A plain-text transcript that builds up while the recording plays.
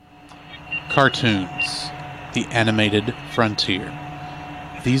Cartoons, the animated frontier.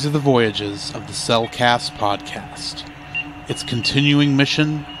 These are the voyages of the Cellcast podcast. Its continuing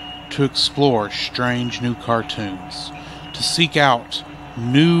mission to explore strange new cartoons, to seek out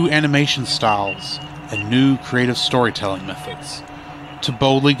new animation styles and new creative storytelling methods, to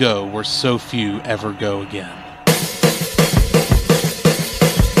boldly go where so few ever go again.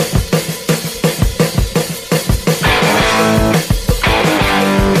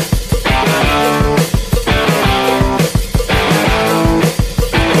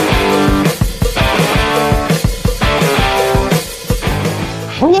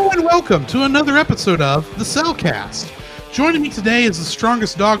 Welcome to another episode of the Cellcast. Joining me today is the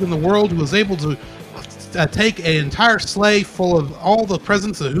strongest dog in the world who was able to take an entire sleigh full of all the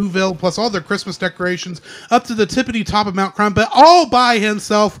presents of Whoville, plus all their Christmas decorations, up to the tippity top of Mount Crumpet, all by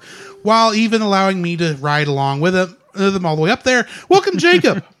himself, while even allowing me to ride along with him all the way up there. Welcome,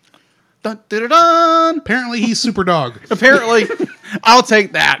 Jacob. Dun, dun, dun, dun. Apparently, he's super dog. Apparently, I'll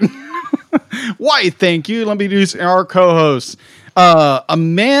take that. Why, thank you. Let me introduce our co-host. A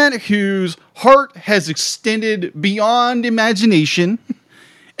man whose heart has extended beyond imagination,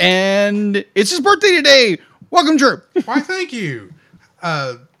 and it's his birthday today. Welcome, Drew. Why, thank you.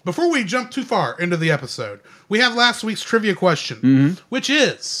 Before we jump too far into the episode, we have last week's trivia question, which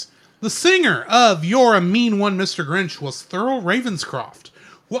is, the singer of You're a Mean One, Mr. Grinch was Thurl Ravenscroft.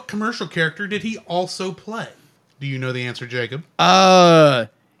 What commercial character did he also play? Do you know the answer, Jacob? Yeah.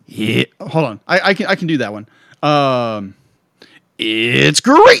 Hold on. I can do that one. It's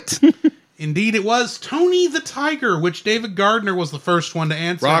great. Indeed, it was Tony the Tiger, which David Gardner was the first one to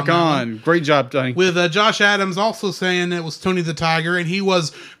answer. Rock on. Great job, Tony. With Josh Adams also saying it was Tony the Tiger, and he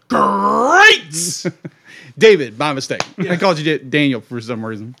was great. David, my mistake. Yes. I called you Daniel for some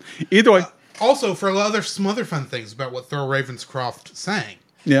reason. Either way. Also, for some other fun things about what Thurl Ravenscroft sang.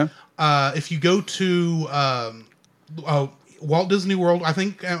 Yeah. If you go to Walt Disney World, I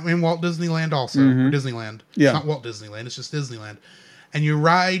think in Walt Disneyland also, or Disneyland. Yeah. It's not Walt Disneyland, it's just Disneyland. And you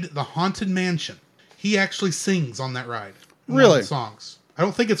ride the Haunted Mansion. He actually sings on that ride. Really? One of the songs. I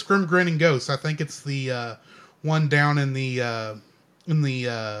don't think it's Grim Grinning Ghost. I think it's the one down in the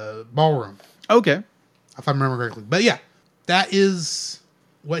ballroom. Okay. If I remember correctly. But yeah, that is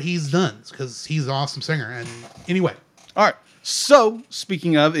what he's done, because he's an awesome singer. And anyway. All right. So,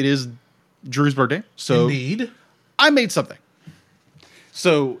 speaking of, it is Drew's birthday. So Indeed. I made something.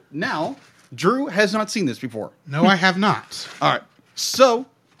 So now, Drew has not seen this before. No, I have not. All right. So,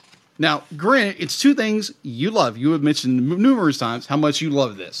 now, granted, it's two things you love. You have mentioned numerous times how much you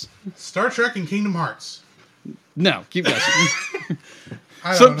love this. Star Trek and Kingdom Hearts. No, keep guessing.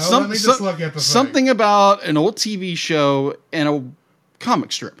 I don't know. Let me just look at the thing. Something about an old TV show and a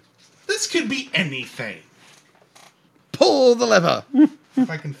comic strip. This could be anything. Pull the lever. If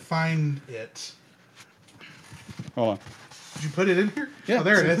I can find it. Hold on. Did you put it in here? Yeah, Oh,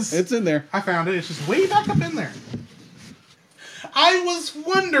 there it is. It's in there. I found it. It's just way back up in there. I was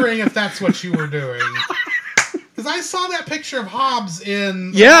wondering if that's what you were doing. Because I saw that picture of Hobbs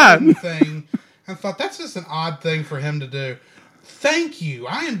in the thing and thought that's just an odd thing for him to do. Thank you.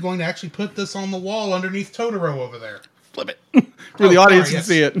 I am going to actually put this on the wall underneath Totoro over there. Flip it. For the audience to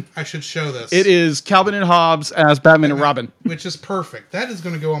see it. I should show this. It is Calvin and Hobbes as Batman and Robin. Which is perfect. That is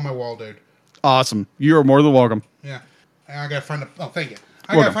going to go on my wall, dude. Awesome. You are more than welcome. Yeah. I got to find thank you.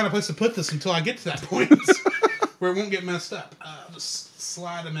 I got to find a place to put this until I get to that point where it won't get messed up. Just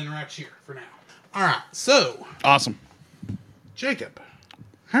slide them in right here for now. All right. So. Awesome. Jacob,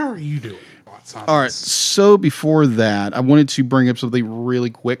 how are you doing? All right. So before that, I wanted to bring up something really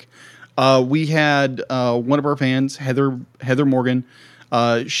quick. We had one of our fans, Heather Morgan.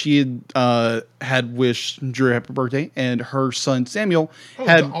 She had wished Drew happy birthday, and her son Samuel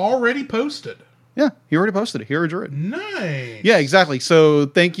had already posted. Yeah, he already posted it. Here, Drew. Nice. Yeah, exactly. So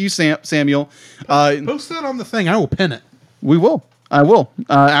thank you, Samuel. Post that on the thing. I will pin it. We will. I will.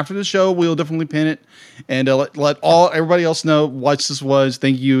 After the show, we'll definitely pin it and let everybody else know what this was.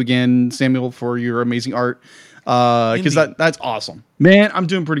 Thank you again, Samuel, for your amazing art. Because that's awesome, man. I'm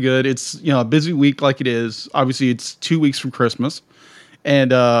doing pretty good. It's a busy week like it is. Obviously, it's 2 weeks from Christmas,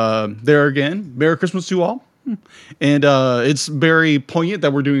 and there again, Merry Christmas to all. And it's very poignant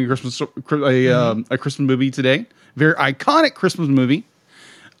that we're doing a Christmas movie today. Very iconic Christmas movie.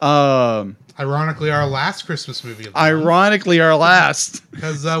 Ironically, our last Christmas movie. Ironically, our last,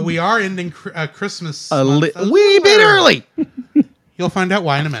 because we are ending Christmas a wee bit early. You'll find out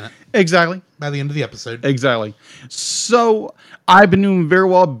why in a minute. Exactly. By the end of the episode. Exactly. So I've been doing very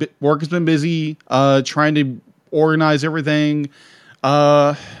well. Work has been busy, trying to organize everything.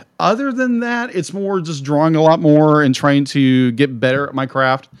 Other than that, it's more just drawing a lot more and trying to get better at my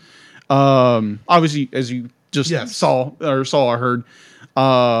craft. Obviously, as you just saw or heard.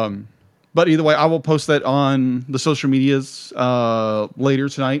 But either way, I will post that on the social medias later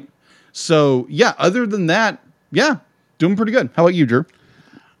tonight. So yeah, other than that, yeah, doing pretty good. How about you, Drew?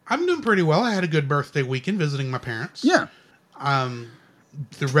 I'm doing pretty well. I had a good birthday weekend visiting my parents. Yeah.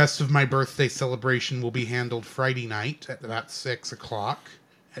 The rest of my birthday celebration will be handled Friday night at about 6 o'clock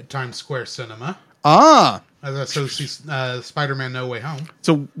at Times Square Cinema. Ah. As I see Spider-Man No Way Home.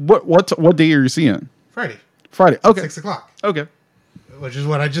 So what day are you seeing? Friday. Okay. 6 o'clock. Okay. Which is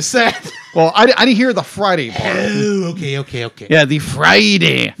what I just said. Well, I didn't hear the Friday part. Oh, okay. Yeah, the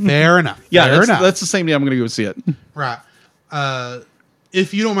Friday. Fair enough. Yeah, that's the same day I'm going to go see it. Right.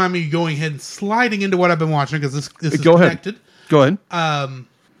 If you don't mind me going ahead and sliding into what I've been watching, because this is go connected. Go ahead.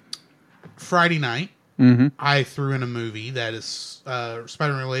 Friday night, I threw in a movie that is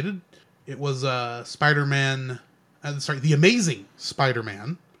Spider-Man related. It was Spider-Man, The Amazing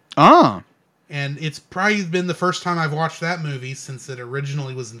Spider-Man. Ah. And it's probably been the first time I've watched that movie since it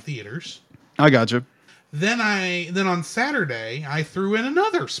originally was in theaters. I gotcha. Then on Saturday, I threw in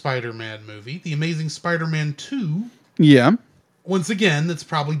another Spider-Man movie, The Amazing Spider-Man 2. Yeah. Once again, it's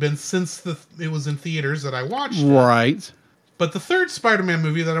probably been since it was in theaters that I watched it. Right. But the third Spider-Man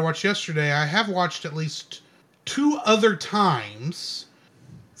movie that I watched yesterday, I have watched at least 2 other times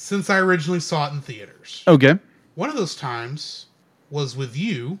since I originally saw it in theaters. Okay. One of those times was with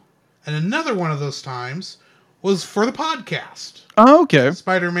you, and another one of those times was for the podcast. Oh, okay.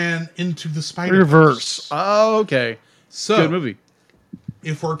 Spider-Man Into the Spider-Verse. Oh, okay. So, good movie.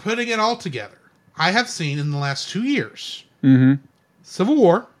 If we're putting it all together, I have seen in the last 2 years Civil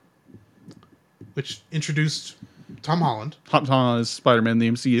War, which introduced Tom Holland. Tom Holland is Spider-Man, the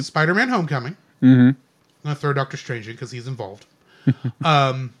MCU. Spider-Man Homecoming. I'm going to throw Doctor Strange in because he's involved.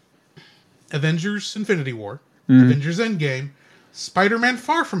 Avengers Infinity War. Avengers Endgame. Spider-Man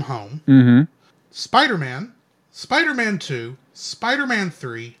Far From Home. Spider-Man. Spider-Man 2. Spider-Man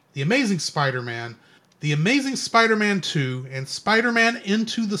 3. The Amazing Spider-Man. The Amazing Spider-Man 2. And Spider-Man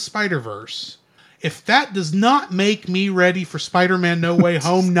Into the Spider-Verse. If that does not make me ready for Spider-Man No Way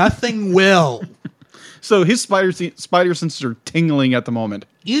Home, nothing will. So his spider senses are tingling at the moment.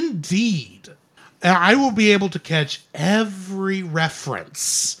 Indeed. I will be able to catch every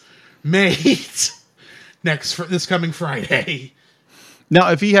reference made this coming Friday.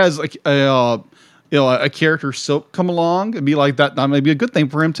 Now, if he has like a character Silk come along and be like that might be a good thing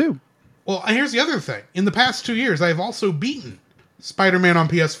for him too. Well, and here's the other thing. In the past 2 years, I've also beaten Spider-Man on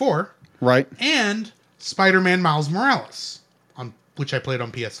PS4. Right. And Spider-Man Miles Morales, which I played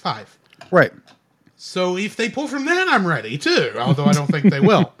on PS5. Right. So if they pull from that, I'm ready too, although I don't think they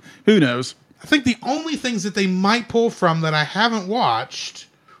will. Who knows? I think the only things that they might pull from that I haven't watched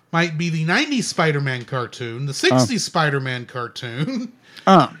might be the 90s Spider-Man cartoon, the 60s Spider-Man cartoon,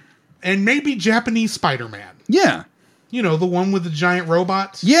 and maybe Japanese Spider-Man. Yeah. You know, the one with the giant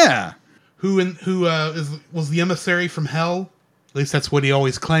robots. Yeah. Who was the emissary from hell. At least that's what he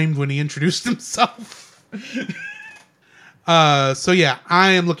always claimed when he introduced himself. So yeah,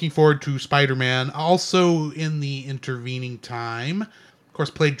 I am looking forward to Spider-Man. Also in the intervening time, of course,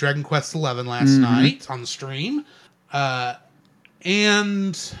 played Dragon Quest XI last night on the stream.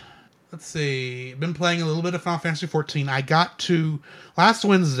 And let's see, been playing a little bit of Final Fantasy XIV. I got to last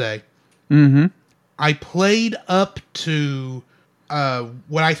Wednesday. I played up to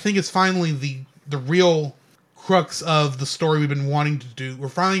what I think is finally the real crux of the story we've been wanting to do. We're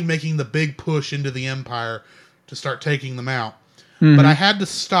finally making the big push into the Empire to start taking them out. But I had to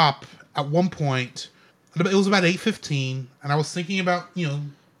stop at one point. It was about 8:15, and I was thinking about,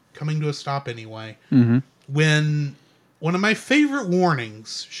 coming to a stop anyway, when one of my favorite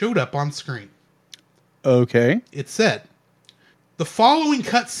warnings showed up on screen. Okay. It said, "The following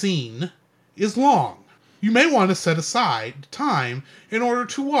cutscene is long. You may want to set aside time in order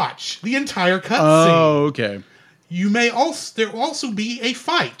to watch the entire cutscene." Oh, okay. There will also be a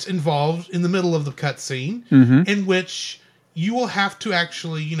fight involved in the middle of the cutscene, in which you will have to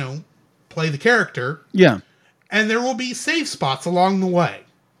actually, play the character. Yeah. And there will be save spots along the way.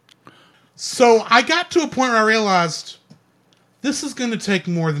 So I got to a point where I realized this is going to take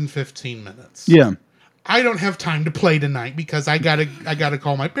more than 15 minutes. Yeah. I don't have time to play tonight because I gotta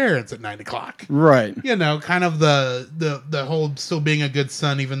call my parents at 9 o'clock. Right. Kind of the whole still being a good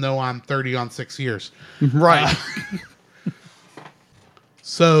son, even though I'm 30 on 6 years. Right.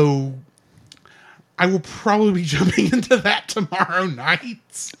 So I will probably be jumping into that tomorrow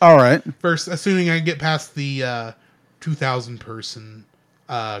night. All right. First, assuming I get past the 2,000 person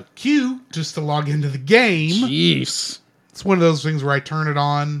queue just to log into the game. Jeez. It's one of those things where I turn it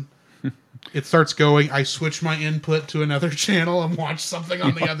on, it starts going, I switch my input to another channel and watch something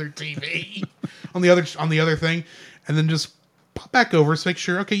on the other TV, on the other thing, and then just pop back over to make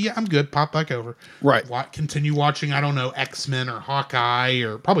sure, okay, yeah, I'm good. Pop back over. Right. Continue watching, I don't know, X-Men or Hawkeye,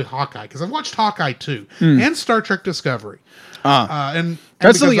 or probably Hawkeye, because I've watched Hawkeye too, and Star Trek Discovery. And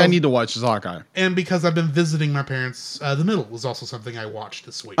that's something I need to watch is Hawkeye. And because I've been visiting my parents, The Middle was also something I watched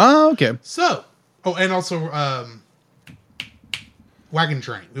this week. Oh, okay. So, and also Wagon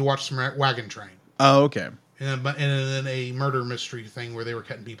Train. We watched some Wagon Train. Oh, okay. And then a murder mystery thing where they were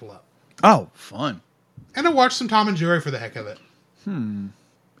cutting people up. Oh, fun. And I watched some Tom and Jerry for the heck of it.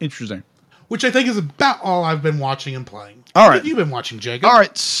 Interesting. Which I think is about all I've been watching and playing. All right. What have you been watching, Jacob? All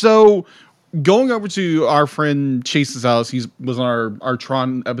right, so going over to our friend Chase's house, he was on our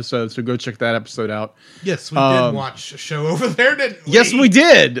Tron episode, so go check that episode out. Yes, we did watch a show over there, didn't we? Yes, we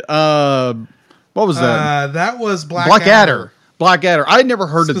did. What was that? That was Blackadder. Blackadder. I'd never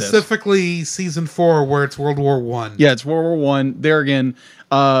heard of this. Specifically season 4, where it's World War I. Yeah, it's World War I. There again,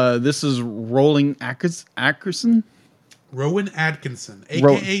 this is Atkinson? Rowan Atkinson,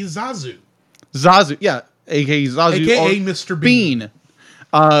 a.k.a. Zazu. Zazu, yeah. A.k.a. Zazu. A.k.a. Mr. Bean.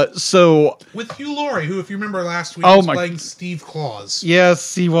 So with Hugh Laurie, who, if you remember last week, was playing Steve Claus.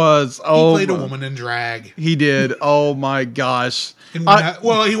 Yes, he was. He played a woman in drag. He did. Oh my gosh.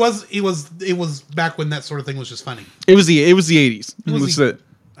 It was back when that sort of thing was just funny. It was the 80s.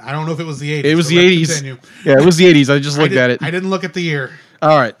 I don't know if it was the 80s. It was the 80s. Continue. Yeah, it was the 80s. I just looked at it. I didn't look at the year.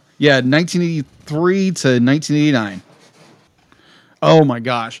 All right. Yeah, 1983 to 1989. Oh my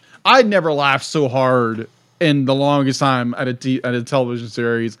gosh. I'd never laughed so hard in the longest time at a television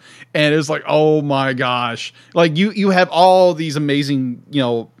series, and it was like, oh my gosh, like you have all these amazing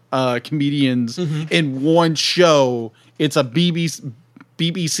comedians in one show. It's a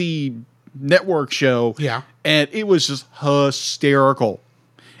BBC network show, and it was just hysterical.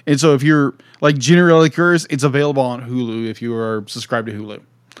 And so if you're like generally curious, it's available on Hulu if you are subscribed to Hulu.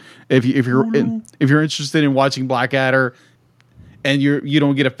 If you're interested in watching Blackadder and you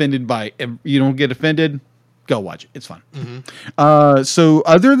don't get offended, go watch it. It's fun. So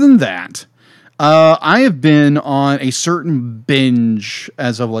other than that, I have been on a certain binge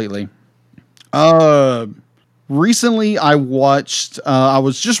as of lately. Recently I watched, I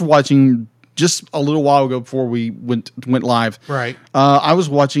was just watching just a little while ago before we went live. Right. I was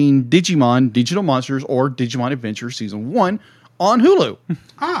watching Digimon, Digital Monsters, or Digimon Adventure Season 1 on Hulu.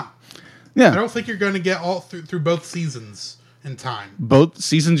 Yeah. I don't think you're going to get all through both seasons in time. Both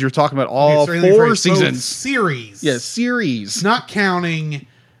seasons? You're talking about all 4 seasons. Both series. Yeah, series. Not counting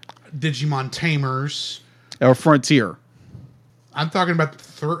Digimon Tamers. Or Frontier. I'm talking about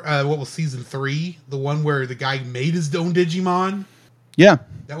what was season 3? The one where the guy made his own Digimon? Yeah.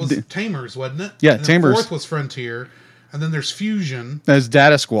 That was Tamers, wasn't it? Yeah, and Tamers. The 4th was Frontier. And then there's Fusion. That's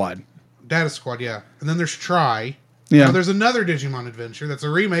Data Squad. Data Squad, yeah. And then there's Tri. Yeah. Now there's another Digimon Adventure that's a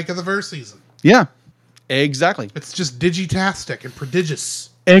remake of the first season. Yeah. Exactly. It's just digitastic and prodigious.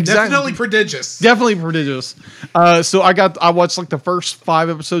 Exactly. Definitely prodigious. Definitely prodigious. So I watched like the first 5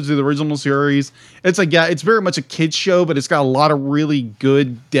 episodes of the original series. It's like, yeah, it's very much a kid's show, but it's got a lot of really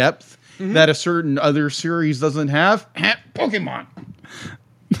good depth that a certain other series doesn't have. Pokemon.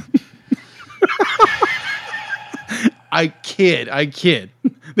 I kid.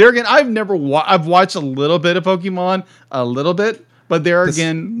 There again, I've watched a little bit of Pokemon, but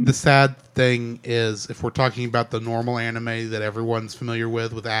the sad thing is, if we're talking about the normal anime that everyone's familiar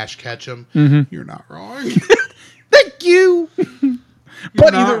with Ash Ketchum, you're not wrong. Thank you.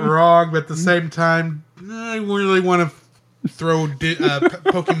 You're not wrong, but at the same time, I really want to throw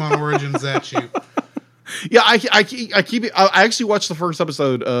Pokemon Origins at you. Yeah, I keep it. I actually watched the first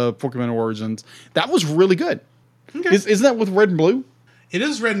episode of Pokemon Origins. That was really good. Okay. Isn't that with Red and Blue? It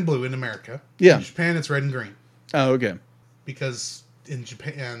is Red and Blue in America. Yeah. In Japan, it's Red and Green. Oh, okay. Because in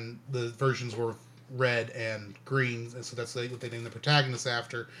Japan, the versions were red and green, and so that's what they named the protagonist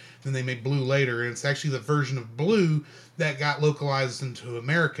after. Then they made Blue later, and it's actually the version of Blue that got localized into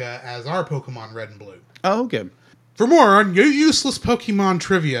America as our Pokemon Red and Blue. Oh, okay. For more on useless Pokemon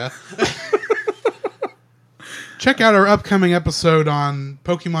trivia, check out our upcoming episode on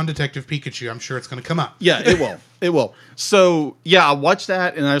Pokemon Detective Pikachu. I'm sure it's going to come up. Yeah, it will. It will. So, yeah, I watched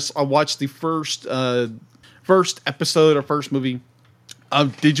that, and I watched the first episode or first movie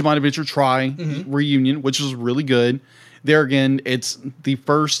of Digimon Adventure Tri Reunion, which was really good. There again, it's the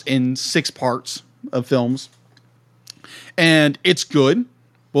first in 6 parts of films. And it's good.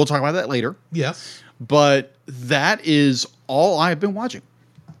 We'll talk about that later. Yes. But that is all I've been watching.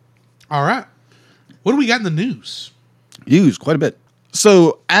 All right. What do we got in the news? News, quite a bit.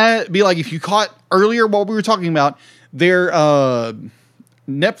 So, be like, if you caught earlier what we were talking about, there,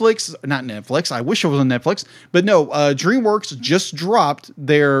 Netflix, not Netflix. I wish it was on Netflix, but no. DreamWorks just dropped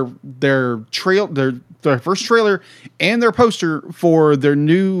their first trailer and their poster for their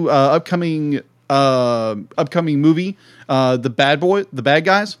new upcoming movie, The Bad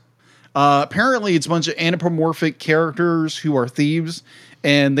Guys. Apparently, it's a bunch of anthropomorphic characters who are thieves,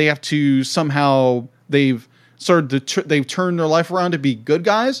 and they have to somehow they've turned their life around to be good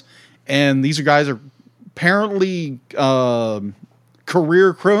guys, and these guys are apparently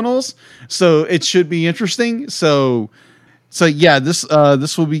career criminals. So it should be interesting. So yeah, this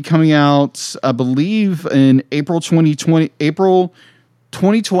will be coming out, I believe, in April 2020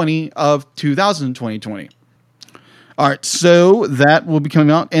 of 2020. All right, so that will be coming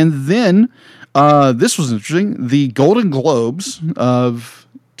out, and then this was interesting. The Golden Globes of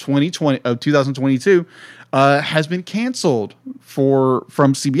 2022 has been canceled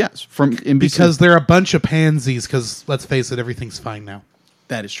from CBS, from NBC, because they're a bunch of pansies. Because let's face it, everything's fine now.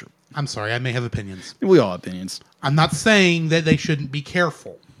 That is true. I'm sorry, I may have opinions. We all have opinions. I'm not saying that they shouldn't be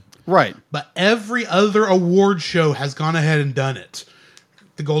careful, right? But every other award show has gone ahead and done it.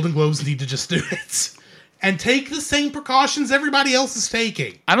 The Golden Globes need to just do it. And take the same precautions everybody else is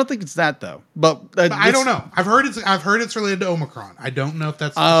taking. I don't think it's that though, but I don't know. I've heard it's related to Omicron. I don't know if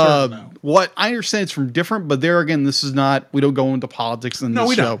that's for sure. What I understand, it's from different, but there again, this is not. We don't go into politics in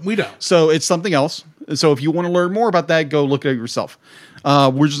this show. We don't. So it's something else. So if you want to learn more about that, go look at it yourself.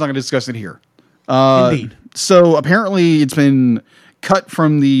 We're just not going to discuss it here. Indeed. So apparently, it's been cut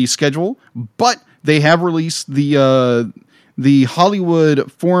from the schedule, but they have released the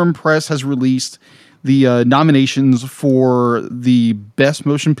Hollywood Foreign Press has released the nominations for the Best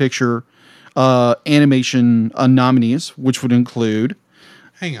Motion Picture Animation nominees, which would include...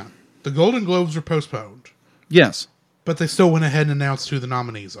 Hang on. The Golden Globes were postponed. Yes. But they still went ahead and announced who the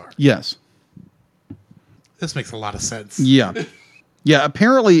nominees are. Yes. This makes a lot of sense. Yeah. Yeah,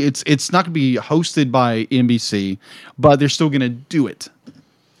 apparently it's not going to be hosted by NBC, but they're still going to do it.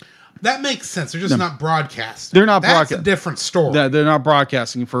 That makes sense. They're just not broadcasting. They're not broadcasting. That's a different story. They're not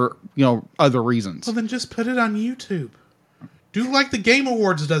broadcasting for, other reasons. Well, then just put it on YouTube. Do like the Game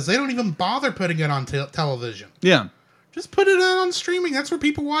Awards does. They don't even bother putting it on television. Yeah. Just put it on streaming. That's where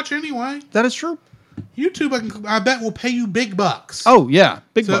people watch anyway. That is true. YouTube, I bet, will pay you big bucks. Oh, yeah.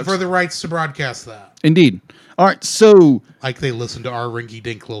 Big bucks. For the rights to broadcast that. Indeed. All right, so... Like they listen to our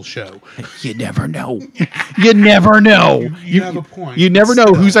rinky-dink little show. You never know. You never know. You have a point. You never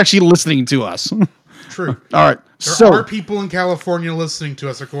know who's actually listening to us. True. All right. There are people in California listening to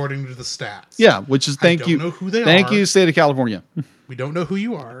us according to the stats. Yeah, which is thank you. I don't know who they are. Thank you, State of California. We don't know who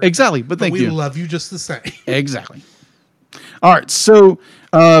you are. Exactly, but thank you. We love you just the same. Exactly. All right, so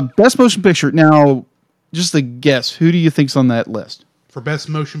Best Motion Picture. Now, just a guess. Who do you think's on that list? For Best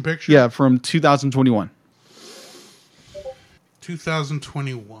Motion Picture? Yeah, from 2021.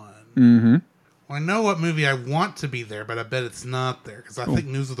 2021. Mm-hmm. Well, I know what movie I want to be there, but I bet it's not there because I think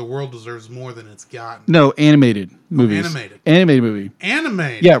News of the World deserves more than it's gotten. No, animated movies. Animated movie.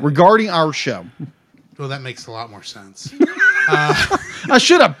 Animated? Yeah, regarding our show. Well, that makes a lot more sense. I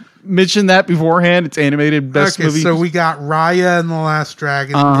should have mentioned that beforehand. It's animated best movie. So we got Raya and the Last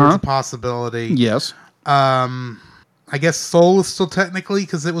Dragon. There's a possibility. Yes. I guess Soul is still technically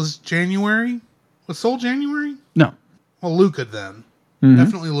because it was January. Was Soul January? No. Well, Luca then. Mm-hmm.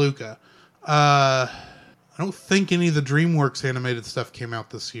 Definitely Luca. I don't think any of the DreamWorks animated stuff came out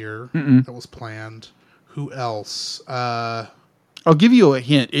this year. That was planned. Who else? I'll give you a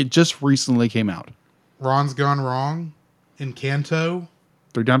hint. It just recently came out. Ron's Gone Wrong. Encanto.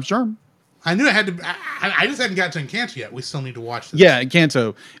 Third Time's Charm. I knew it had to. I just hadn't got to Encanto yet. We still need to watch this. Yeah,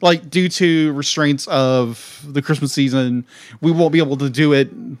 Encanto. Like, due to restraints of the Christmas season, we won't be able to do it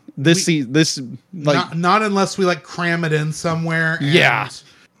this season. Not unless we cram it in somewhere. And yeah.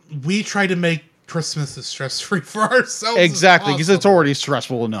 We try to make Christmas as stress-free for ourselves. Exactly, because it's already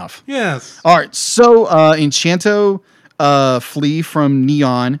stressful enough. Yes. All right, so Enchanto, Flea from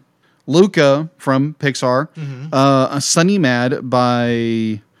Neon, Luca from Pixar, Sunny Mad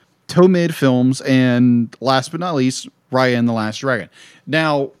by Tomid Films, and last but not least, Raya and the Last Dragon.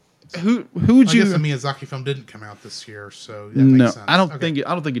 Now, who would you? I guess the Miyazaki film didn't come out this year, so that makes sense. I don't think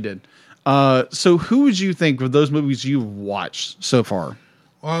it did. So who would you think of those movies you've watched so far?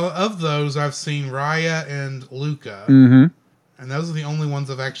 Well, of those, I've seen Raya and Luca. Mm-hmm. And those are the only ones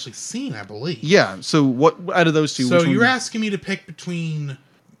I've actually seen, I believe. Yeah, so what out of those two? So you're asking me to pick between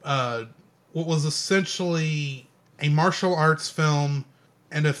what was essentially a martial arts film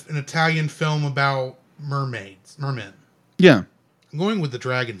and an Italian film about mermen. Yeah. I'm going with the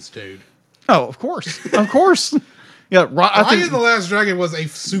dragons, dude. Oh, of course. Of course. Yeah, Raya and the Last Dragon was a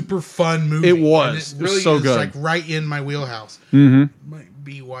super fun movie. It was. And it really so is good. like right in my wheelhouse. Mm-hmm. Might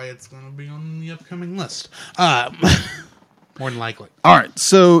be why it's going to be on the upcoming list. More than likely. All right.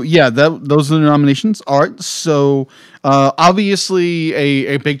 So, yeah, those are the nominations. All right. So, obviously,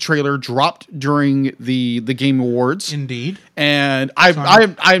 a big trailer dropped during the Game Awards. Indeed. And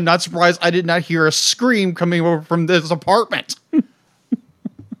I'm not surprised I did not hear a scream coming over from this apartment.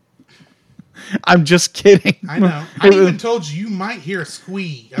 I'm just kidding. I know. I even told you might hear a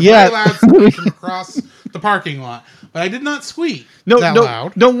squee. A Yeah. very loud squee from across the parking lot. But I did not squeak that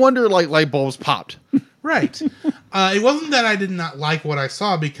loud. No wonder light bulbs popped. Right. It wasn't that I did not like what I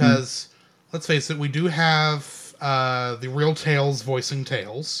saw because, let's face it, we do have the real Tails voicing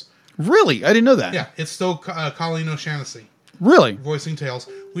Tails. Really? I didn't know that. Yeah, it's still Colleen O'Shaughnessy Really? voicing Tails.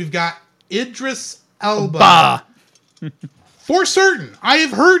 We've got Idris Elba. For certain. I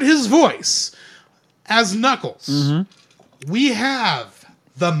have heard his voice as Knuckles. Mm-hmm. We have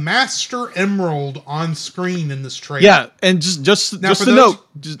the Master Emerald on screen in this trailer. Yeah, and just to note,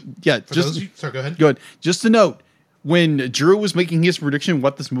 sorry, go ahead. Good. Just to note, when Drew was making his prediction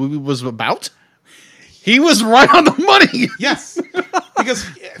what this movie was about, he was right on the money. Yes, because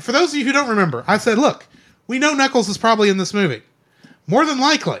for those of you who don't remember, I said, look, we know Knuckles is probably in this movie. More than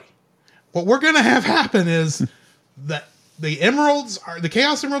likely, what we're going to have happen is that the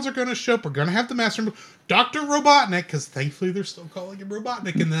Chaos Emeralds are going to show up. We're going to have the Master Emerald. Dr. Robotnik, because thankfully they're still calling him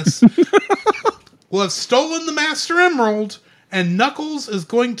Robotnik in this, will have stolen the Master Emerald, and Knuckles is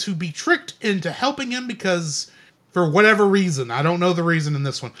going to be tricked into helping him because, for whatever reason, I don't know the reason in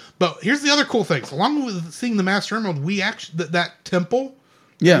this one. But here's the other cool thing. So along with seeing the Master Emerald, we actually, that temple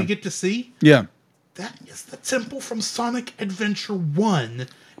we get to see, that is the temple from Sonic Adventure 1,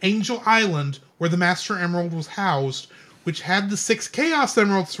 Angel Island, where the Master Emerald was housed, which had the 6 Chaos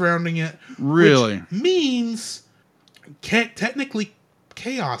Emeralds surrounding it. Really? Which means, technically,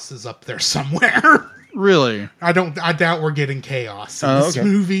 Chaos is up there somewhere. Really? I doubt we're getting Chaos in this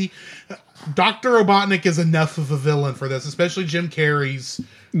movie. Dr. Robotnik is enough of a villain for this, especially Jim Carrey's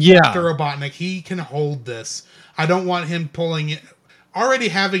Dr. Robotnik. He can hold this. I don't want him pulling it. Already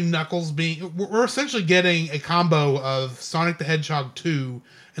having Knuckles we're essentially getting a combo of Sonic the Hedgehog 2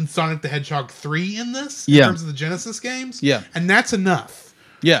 and Sonic the Hedgehog 3 in this, in terms of the Genesis games. Yeah. And that's enough.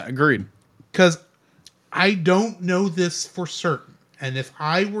 Yeah, agreed. Because I don't know this for certain. And if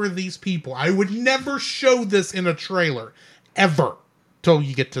I were these people, I would never show this in a trailer, ever, till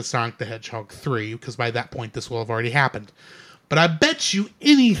you get to Sonic the Hedgehog 3, because by that point this will have already happened. But I bet you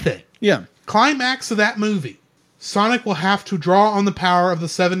anything. Yeah. Climax of that movie, Sonic will have to draw on the power of the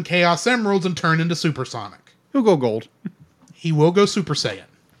 7 Chaos Emeralds and turn into Super Sonic. He'll go gold. He will go Super Saiyan.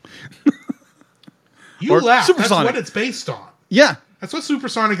 You Or laugh. Super That's Sonic. what it's based on. Yeah. That's what Super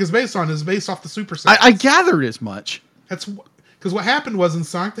Sonic is based on. Is based off the Super Saiyan. I gathered as much. That's because what happened was in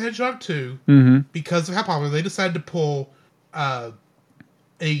Sonic the Hedgehog 2, because of how popular, they decided to pull a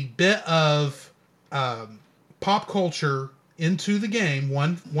bit of pop culture into the game.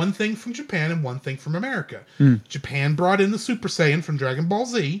 One thing from Japan and one thing from America. Japan brought in the Super Saiyan from Dragon Ball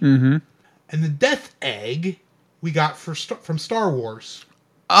Z, and the Death Egg we got from Star Wars.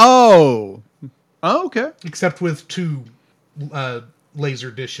 Oh, okay. Except with 2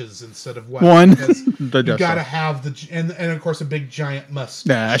 laser dishes instead of one. You gotta have and of course a big giant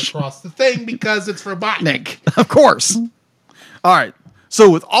mustache across the thing because it's Robotnik. Of course. All right. So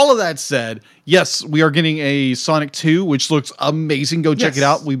with all of that said, yes, we are getting a Sonic 2, which looks amazing. Go check it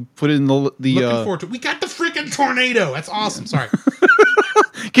out. We put it in the Looking forward to it. We got the freaking tornado. That's awesome. Sorry.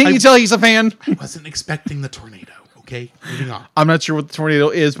 Can't you tell he's a fan? I wasn't expecting the tornado. Okay, moving on. I'm not sure what the tornado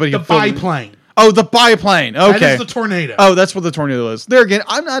is, but The biplane. Oh, the biplane. Okay. That is the tornado. Oh, that's what the tornado is. There again,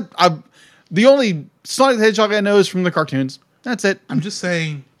 I'm the only Sonic the Hedgehog I know is from the cartoons. That's it. I'm just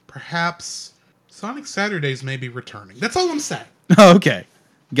saying, perhaps Sonic Saturdays may be returning. That's all I'm saying. Okay.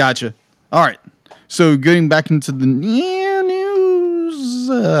 Gotcha. All right. So getting back into the news.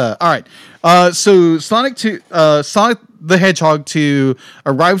 All right. So Sonic the Hedgehog 2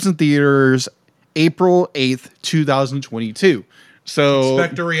 arrives in theaters April 8th, 2022. So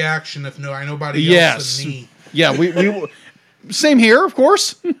expect a reaction if nobody else than me. Yeah, we same here, of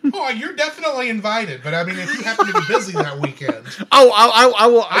course. Oh, you're definitely invited, but I mean, if you happen to be busy that weekend, I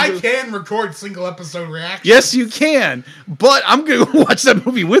will. I can record single episode reactions. Yes, you can, but I'm going to watch that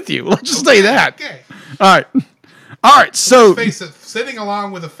movie with you. Let's just say that. Okay. All right. So let's face it, sitting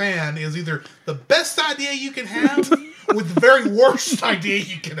along with a fan is either the best idea you can have or the very worst idea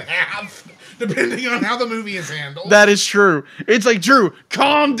you can have, depending on how the movie is handled. That is true. It's like, Drew,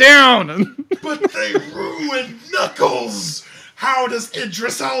 calm down. But they ruined Knuckles. How does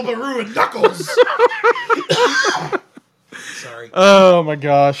Idris Elba ruin Knuckles? Sorry. Oh my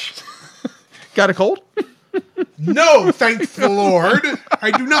gosh. Got a cold? No, thank the Lord. I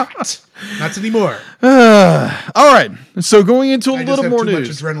do not. Not anymore. All right. So going into a I little just have more too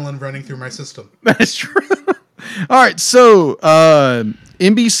news. much adrenaline running through my system. That's true. All right. So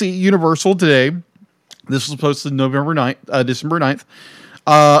NBC Universal today, this was posted December 9th,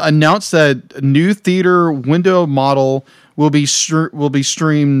 announced that a new theater window model will be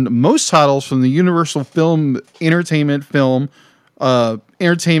streamed most titles from the Universal Entertainment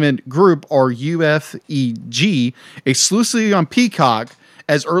Group, or UFEG, exclusively on Peacock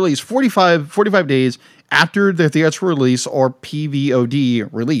as early as 45 days after the theatrical release, or PVOD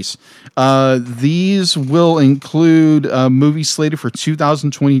release. These will include movies slated for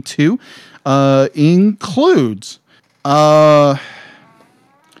 2022. Includes,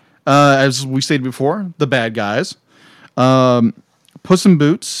 as we stated before, The Bad Guys, Puss in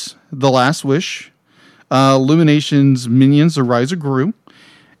Boots, The Last Wish, Illumination's Minions: The Rise of Gru,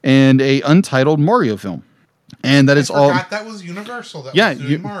 and a untitled Mario film. And that is all. I forgot that was Universal that was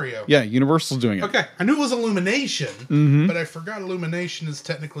doing Mario. Yeah, Universal's doing it. Okay, I knew it was Illumination, but I forgot Illumination is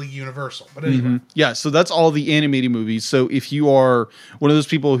technically Universal. But anyway. Yeah, so that's all the animated movies. So if you are one of those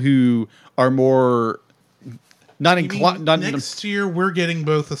people who are more not inclined... Next year, we're getting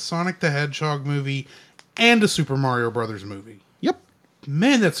both a Sonic the Hedgehog movie and a Super Mario Brothers movie. Yep.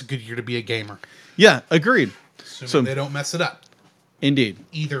 Man, that's a good year to be a gamer. Yeah, agreed. Assuming they don't mess it up. Indeed.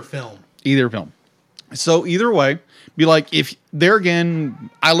 Either film. So either way, be like, if there again,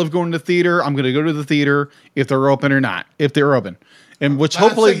 I love going to the theater. I'm going to go to the theater if they're open or not. If they're open, and which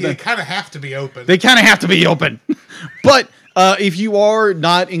hopefully they kind of have to be open. They kind of have to be open. But if you are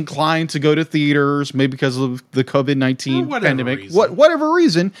not inclined to go to theaters, maybe because of the COVID-19 pandemic, whatever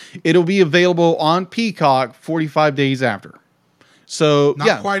reason, it'll be available on Peacock 45 days after. So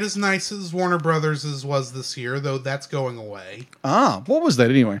not quite as nice as Warner Brothers' was this year, though that's going away. What was that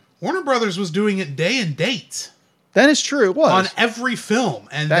anyway? Warner Brothers was doing it day and date. That is true. It was on every film,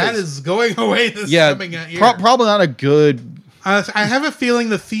 and that is going away this coming year. Probably not a good. I have a feeling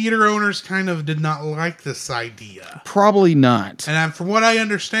the theater owners kind of did not like this idea. Probably not. And from what I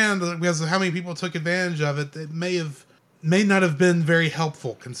understand, because of how many people took advantage of it, it may not have been very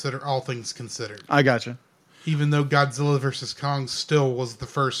helpful. All things considered. I gotcha. Even though Godzilla vs. Kong still was the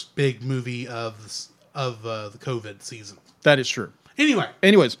first big movie of the COVID season. That is true.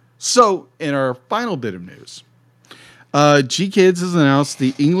 Anyways, so in our final bit of news, G-Kids has announced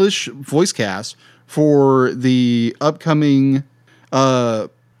the English voice cast for the upcoming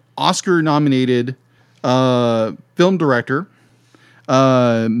Oscar-nominated film director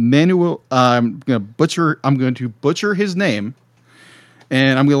Manuel. I'm going to butcher his name.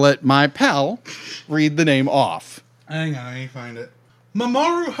 And I'm going to let my pal read the name off. Hang on, I need to find it.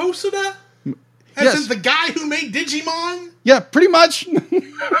 Mamoru Hosoda? Yes. As in the guy who made Digimon? Yeah, pretty much.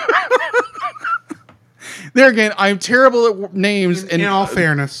 There again, I'm terrible at names. In all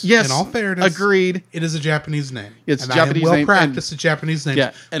fairness. Yes. In all fairness. Agreed. It is a Japanese name. It's a Japanese name. I am well practiced at Japanese names.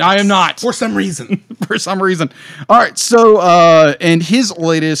 Yeah, and I am not. For some reason. All right, so, and his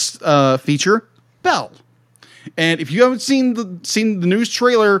latest feature, Belle. And if you haven't seen the news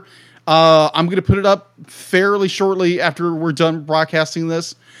trailer, I'm going to put it up fairly shortly after we're done broadcasting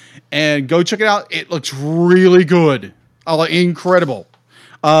this. And go check it out. It looks really good. Incredible.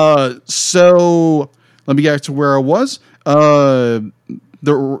 So let me get to where I was. The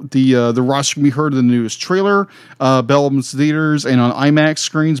roster can be heard in the newest trailer. Belle opens theaters and on IMAX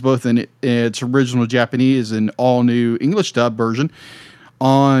screens, both in its original Japanese and all new English dub version,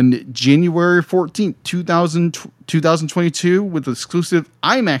 on January 14th, 2022, with exclusive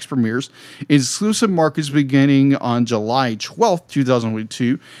IMAX premieres. Exclusive markets beginning on July 12th,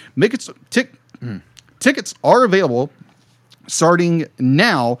 2022. Tickets are available starting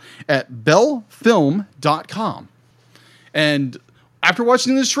now at bellfilm.com. And after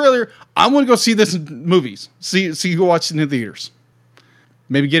watching this trailer, I'm going to go see this in movies. See who watched it in the theaters.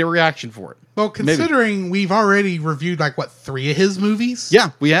 Maybe get a reaction for it. Well, considering we've already reviewed 3 of his movies?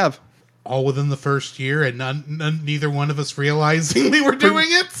 Yeah, we have. All within the first year, and neither one of us realizing we were doing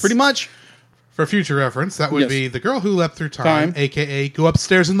it? Pretty much. For future reference, that would be The Girl Who Leapt Through Time, a.k.a. Go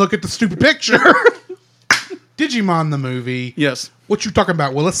Upstairs and Look at the Stupid Picture. Digimon the movie. Yes. What you talking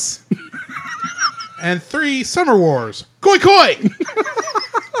about, Willis? And 3, Summer Wars. Koi Koi!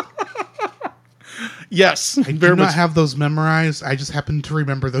 Yes. I do not have those memorized. I just happen to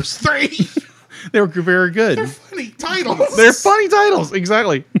remember those 3. They were very good. They're funny titles.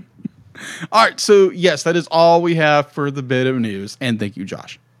 Exactly. All right. So, yes, that is all we have for the bit of news. And thank you,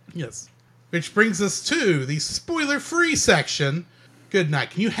 Josh. Yes. which brings us to the spoiler-free section. Good night.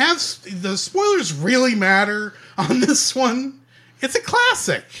 Can you have... The spoilers really matter on this one? It's a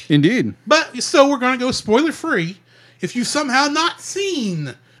classic. Indeed. But, so we're going to go spoiler-free. If you've somehow not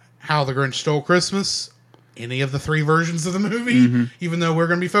seen How the Grinch Stole Christmas, any of the 3 versions of the movie, even though we're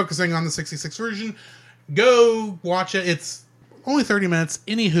going to be focusing on the 66 version, go watch it. It's only 30 minutes.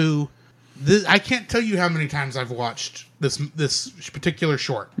 Anywho, I can't tell you how many times I've watched this particular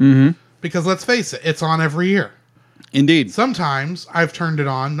short. Because let's face it, it's on every year. Indeed. Sometimes I've turned it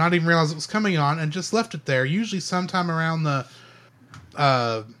on, not even realized it was coming on, and just left it there. Usually sometime around the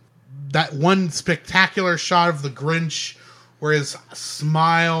that one spectacular shot of the Grinch where his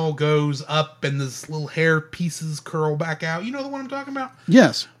smile goes up and his little hair pieces curl back out. You know the one I'm talking about?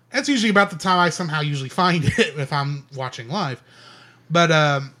 Yes. That's usually about the time I somehow usually find it if I'm watching live.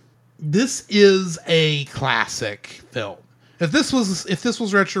 But this is a classic film. If this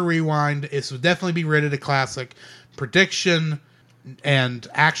was Retro Rewind, this would definitely be rated a classic. Prediction and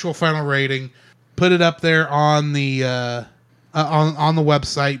actual final rating. Put it up there on the on the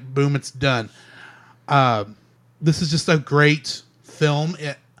website. Boom, it's done. This is just a great film.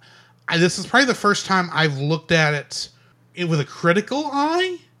 This is probably the first time I've looked at it with a critical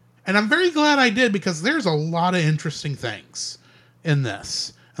eye, and I'm very glad I did because there's a lot of interesting things in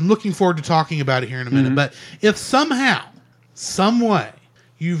this. I'm looking forward to talking about it here in a minute. But if somehow, some way,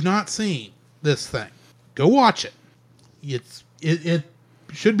 you've not seen this thing, go watch it. It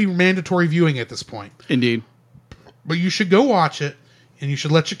should be mandatory viewing at this point. Indeed. But you should go watch it, and you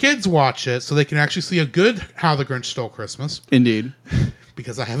should let your kids watch it so they can actually see a good How the Grinch Stole Christmas. Indeed.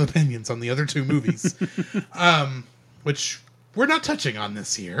 Because I have opinions on the other 2 movies. Which we're not touching on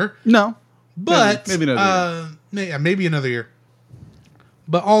this year. No. But maybe another year. Maybe another year.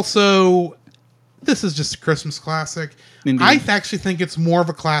 But also, this is just a Christmas classic. Indeed. I actually think it's more of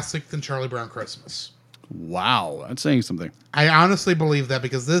a classic than Charlie Brown Christmas. Wow, that's saying something. I honestly believe that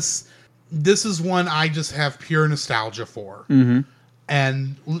because this is one I just have pure nostalgia for.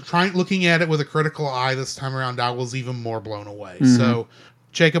 And looking at it with a critical eye this time around, I was even more blown away. So,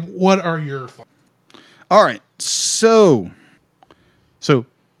 Jacob, what are your thoughts? All right, so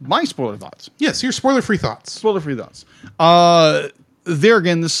my spoiler thoughts. Yes, your spoiler-free thoughts. Spoiler-free thoughts. There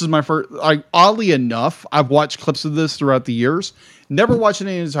again, this is my first. Oddly enough, I've watched clips of this throughout the years. Never watched it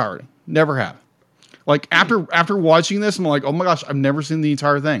in its entirety. Never have. Like after watching this, I'm like, oh my gosh, I've never seen the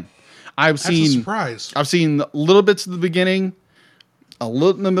entire thing. That's a surprise. I've seen little bits at the beginning, a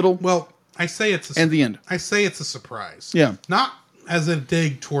little in the middle. Well, I say it's and the end. I say it's a surprise. Yeah. Not as a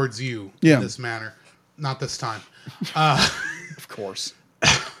dig towards you in this manner. Not this time. Of course.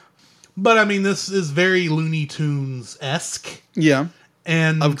 But I mean, this is very Looney Tunes-esque. Yeah.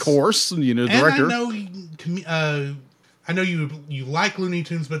 And of course, director. And I know you like Looney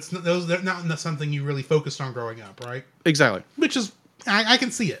Tunes, but they're not something you really focused on growing up, right? Exactly. Which is, I can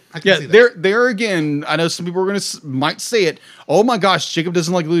see it. See that. There again, I know some people might say it. Oh my gosh, Jacob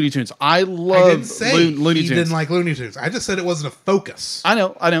doesn't like Looney Tunes. I love I didn't say Looney Tunes. He didn't like Looney Tunes. I just said it wasn't a focus. I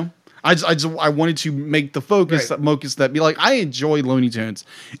know. I wanted to make the focus that be like, I enjoy Looney Tunes.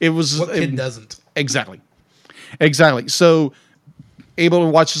 It was what kid doesn't? Exactly. So able to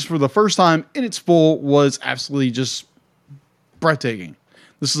watch this for the first time in its full was absolutely just breathtaking.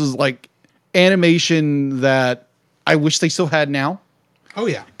 This is like animation that I wish they still had now. Oh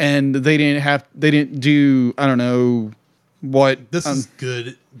yeah. And they didn't do, I don't know what. This is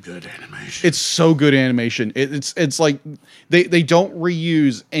good animation. It's so good animation. It's like they don't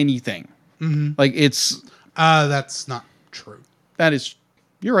reuse anything. Like it's that's not true. That is,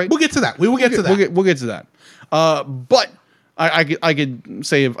 you're right. We'll get to that. We'll get to that. We'll get to that. But I could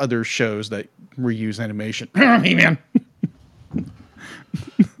say of other shows that reuse animation. Hey man.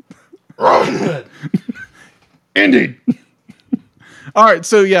 Indeed. All right,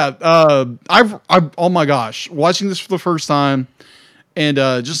 so yeah, I've oh my gosh, watching this for the first time, and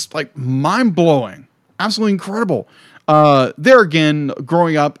just like mind blowing, absolutely incredible. There again,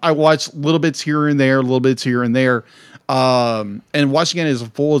 growing up, I watched little bits here and there, and watching it as a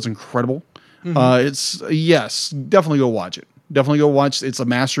full is incredible. It's definitely go watch it. Definitely go watch. It's a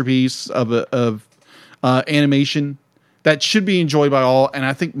masterpiece of animation that should be enjoyed by all, and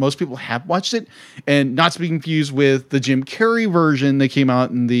I think most people have watched it, and not to be confused with the Jim Carrey version that came out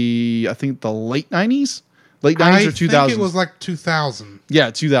in the late 90s or 2000s. I think it was like 2000.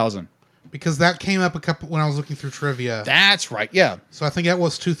 Yeah, 2000. Because that came up when I was looking through trivia. That's right, yeah. So I think that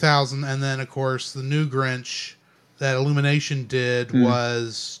was 2000, and then of course the new Grinch that Illumination did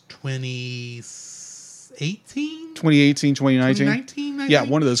was 2018? 2018, 2019? 2019, yeah,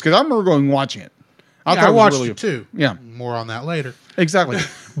 one of those, because I remember going and watching it. I watched it too. Yeah. More on that later. Exactly.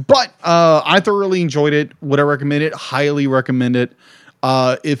 But I thoroughly enjoyed it. Would I recommend it? Highly recommend it.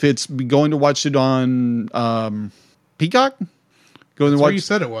 If it's going to watch it on Peacock, That's where you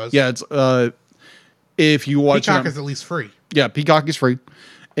said it was. Yeah, it's if you watch Peacock is at least free. Yeah, Peacock is free.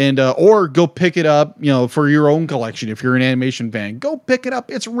 And or go pick it up, for your own collection. If you're an animation fan, go pick it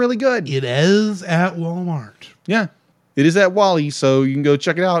up. It's really good. It is at Walmart. Yeah, it is at Wally, so you can go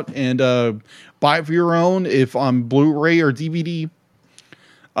check it out and buy it for your own if on Blu-ray or DVD.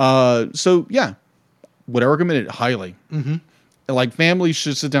 So yeah, would I recommend it highly? Mm-hmm. Like families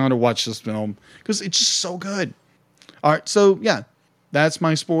should sit down to watch this film because it's just so good. All right, so yeah, that's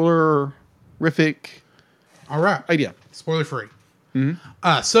my spoiler-rific. All right, idea. Spoiler free.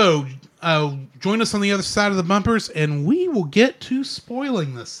 Mm-hmm. So join us on the other side of the bumpers, and we will get to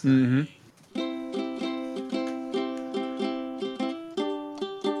spoiling this thing.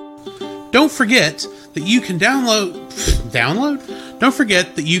 Mm-hmm. Don't forget that you can download. Don't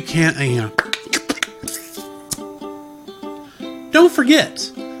forget that you can. Don't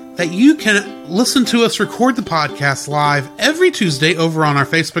forget that you can listen to us record the podcast live every Tuesday over on our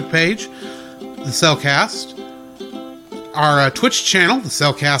Facebook page, The Cellcast, our Twitch channel, The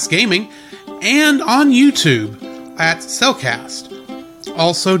Cellcast Gaming, and on YouTube at Cellcast.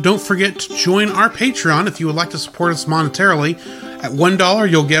 Also, don't forget to join our Patreon if you would like to support us monetarily. At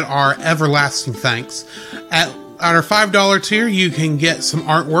 $1, you'll get our everlasting thanks. At our $5 tier, you can get some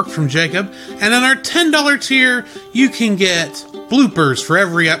artwork from Jacob. And at our $10 tier, you can get bloopers for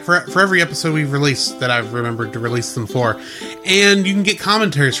every episode we've released that I've remembered to release them for. And you can get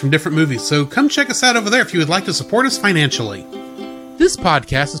commentaries from different movies. So come check us out over there if you would like to support us financially. This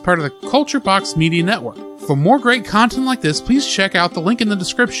podcast is part of the Culture Box Media Network. For more great content like this, please check out the link in the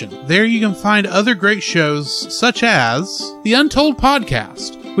description. There you can find other great shows, such as The Untold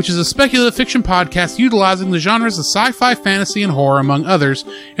Podcast, which is a speculative fiction podcast utilizing the genres of sci-fi, fantasy, and horror, among others,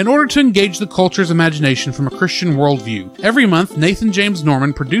 in order to engage the culture's imagination from a Christian worldview. Every month, Nathan James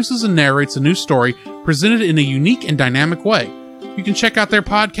Norman produces and narrates a new story presented in a unique and dynamic way. You can check out their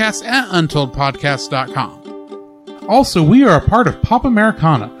podcast at untoldpodcast.com. Also, we are a part of Pop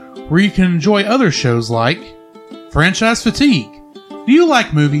Americana, where you can enjoy other shows like Franchise Fatigue. Do you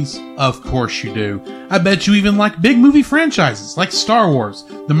like movies? Of course you do. I bet you even like big movie franchises like Star Wars,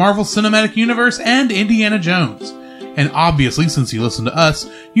 the Marvel Cinematic Universe, and Indiana Jones. And obviously, since you listen to us,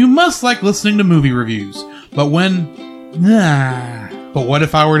 you must like listening to movie reviews. But what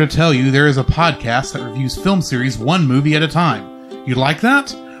if I were to tell you there is a podcast that reviews film series one movie at a time? You'd like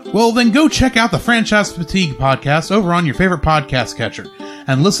that? Well, then go check out the Franchise Fatigue podcast over on your favorite podcast catcher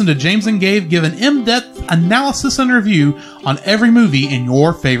and listen to James and Gabe give an in-depth analysis and review on every movie in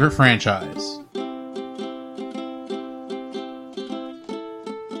your favorite franchise.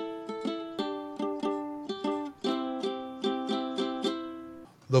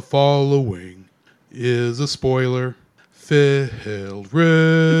 The following is a spoiler-filled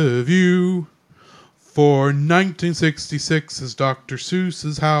review for 1966's Dr.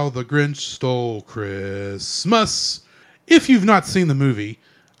 Seuss's How the Grinch Stole Christmas. If you've not seen the movie,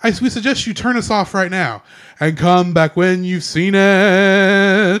 we suggest you turn us off right now and come back when you've seen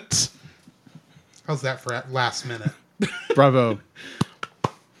it. How's that for last minute? Bravo.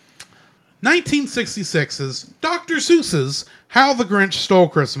 1966's Dr. Seuss's How the Grinch Stole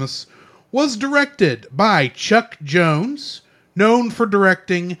Christmas was directed by Chuck Jones, known for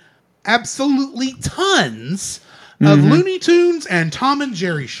directing absolutely tons of Looney Tunes and Tom and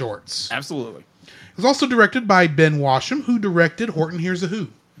Jerry shorts. Absolutely. It was also directed by Ben Washam, who directed Horton Hears a Who,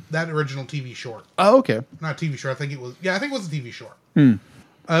 that original TV short. Oh, okay. Not TV short. I think it was a TV short. It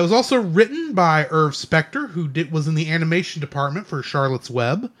was also written by Irv Spector, who was in the animation department for Charlotte's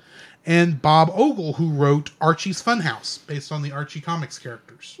Web, and Bob Ogle, who wrote Archie's Funhouse, based on the Archie comics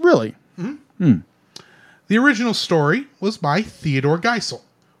characters. Really? The original story was by Theodore Geisel,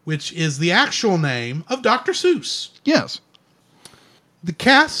 which is the actual name of Dr. Seuss. Yes. The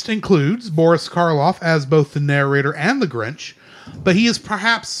cast includes Boris Karloff as both the narrator and the Grinch, but he is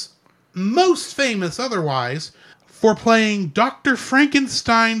perhaps most famous otherwise for playing Dr.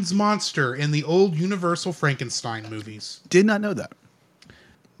 Frankenstein's monster in the old Universal Frankenstein movies. Did not know that.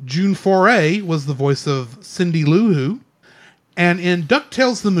 June Foray was the voice of Cindy Lou Who, and in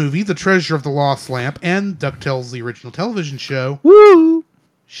DuckTales the movie, The Treasure of the Lost Lamp, and DuckTales the original television show,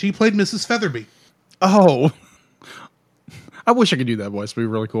 she played Mrs. Featherby. Oh. I wish I could do that voice. It'd be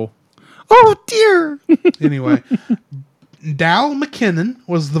really cool. Oh, dear. Anyway, Dal McKinnon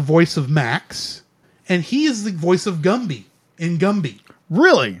was the voice of Max, and he is the voice of Gumby in Gumby.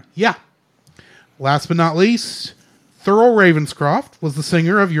 Really? Yeah. Last but not least, Thurl Ravenscroft was the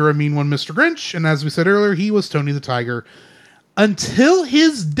singer of You're a Mean One, Mr. Grinch, and as we said earlier, he was Tony the Tiger. until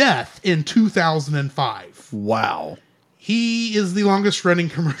his death in 2005. Wow. He is the longest running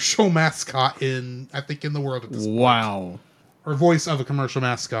commercial mascot in the world at this point. Wow. Or voice of a commercial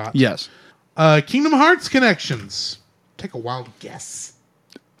mascot. Yes. Kingdom Hearts connections. Take a wild guess.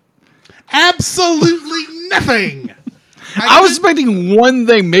 Absolutely nothing. I was expecting one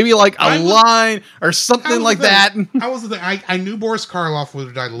thing, maybe like a line or something like that. That was the thing. I knew Boris Karloff would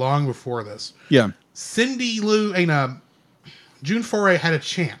have died long before this. Yeah. Cindy Lou and June Foray had a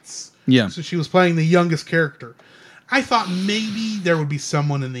chance. Yeah. So she was playing the youngest character. I thought maybe there would be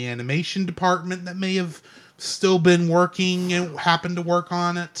someone in the animation department that may have still been working and happened to work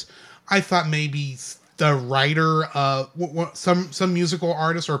on it. I thought maybe the writer, some musical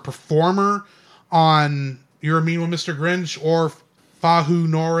artist or performer on You're a Mean One, Mr. Grinch, or Fahu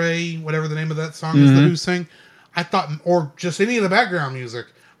Nore, whatever the name of that song is that Who Sing. I thought, or just any of the background music.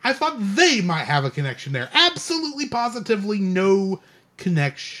 I thought they might have a connection there. Absolutely, positively no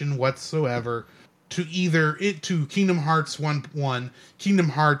connection whatsoever to to Kingdom Hearts 1-1, Kingdom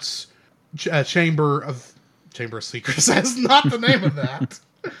Hearts Chamber of Secrets. That's not the name of that.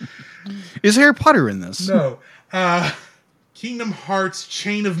 Is Harry Potter in this? No. Kingdom Hearts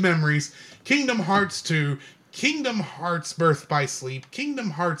Chain of Memories, Kingdom Hearts 2, Kingdom Hearts Birth by Sleep,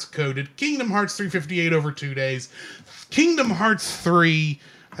 Kingdom Hearts Coded, Kingdom Hearts 358 over 2 days, Kingdom Hearts 3,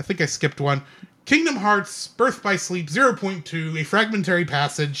 I think I skipped one, Kingdom Hearts Birth by Sleep 0.2, A Fragmentary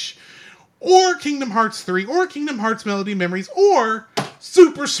Passage, or Kingdom Hearts 3, or Kingdom Hearts Melody Memories, or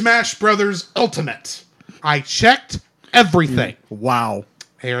Super Smash Bros. Ultimate. I checked everything. Wow.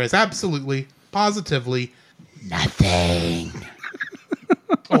 There is absolutely, positively nothing.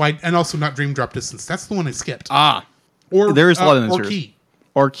 And also not Dream Drop Distance. That's the one I skipped. Or there is a lot of or Key.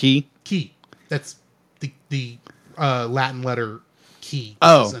 Or Key. Key. That's the Latin letter key.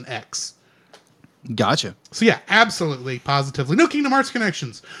 Oh. Is an X. Gotcha. So yeah, absolutely, positively. No Kingdom Hearts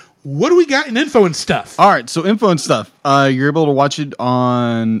connections. What do we got in info and stuff? All right, so info and stuff. You're able to watch it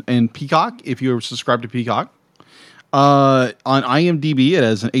in Peacock if you're subscribed to Peacock. On IMDb, it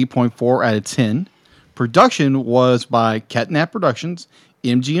has an 8.4 out of 10. Production was by Catnap Productions,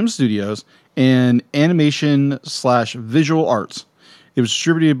 MGM Studios, and Animation/Visual Arts. It was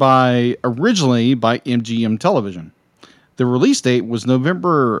distributed originally by MGM Television. The release date was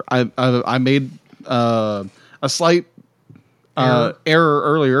November. I made a slight error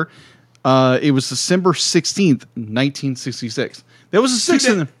earlier. It was December 16th, 1966. That was the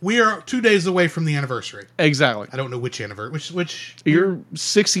 6th. We are 2 days away from the anniversary. Exactly. I don't know which anniversary. Which you're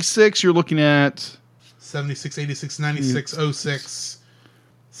 66. You're looking at 76, 86, 96, 06,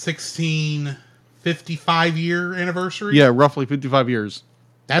 16, 55 year anniversary. Yeah, roughly 55 years.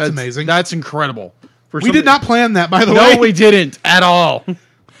 That's amazing. That's incredible. We did not plan that, by the way. No, we didn't at all.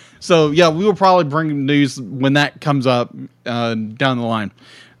 So yeah, we will probably bring news when that comes up down the line.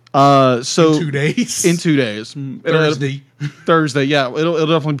 So in 2 days. In 2 days, Thursday. Yeah, it'll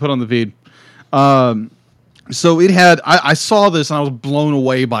definitely put on the feed. So it had. I saw this and I was blown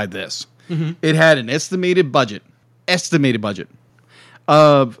away by this. Mm-hmm. It had an estimated budget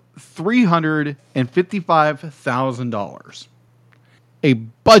of $355,000. A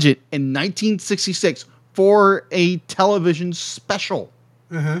budget in 1966 for a television special.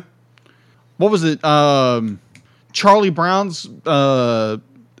 Uh-huh. What was it? Charlie Brown's Christmas.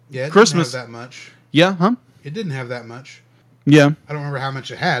 It didn't have that much. Yeah, huh? It didn't have that much. Yeah. I don't remember how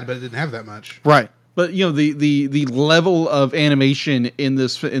much it had, but it didn't have that much. Right. But you know the level of animation in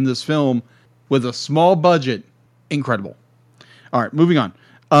this film with a small budget, incredible. All right, moving on.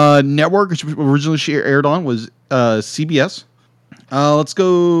 Network, which originally aired on, was CBS. Let's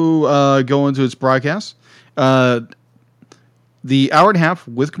go into its broadcast. The hour and a half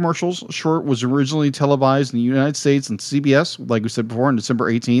with commercials short was originally televised in the United States on CBS, like we said before, on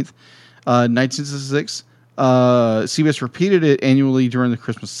December 18th, 1966. CBS repeated it annually during the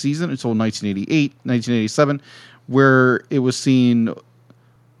Christmas season until 1987, where it was seen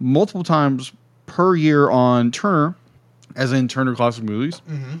multiple times per year on Turner, as in Turner Classic Movies.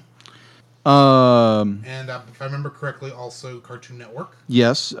 Mm-hmm. And if I remember correctly, also Cartoon Network.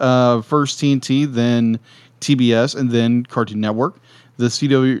 Yes. First TNT, then TBS, and then Cartoon Network. The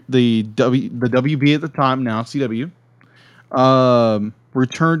WB at the time, now CW,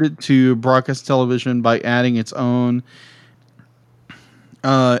 returned it to broadcast television by adding its own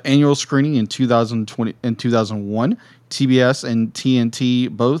annual screening in 2020 and 2001. TBS and TNT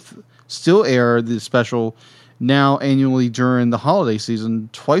both still air the special now annually during the holiday season,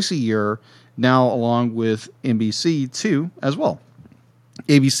 twice a year, now along with NBC too as well.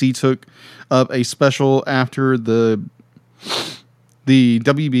 ABC took up a special after the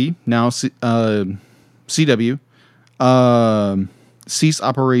WB, now CW, ceased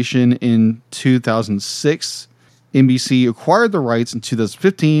operation in 2006. NBC acquired the rights in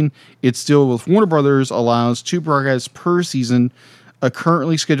 2015. Its deal with Warner Brothers allows 2 broadcasts per season,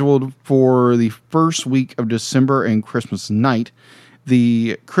 currently scheduled for the first week of December and Christmas night.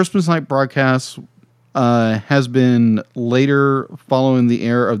 The Christmas night broadcast has been later following the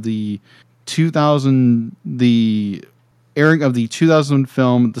airing of the 2000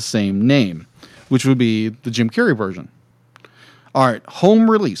 film the same name, which would be the Jim Carrey version. All right, home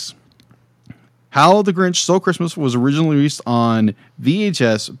release. How the Grinch Stole Christmas was originally released on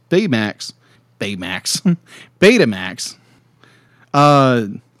VHS, Betamax,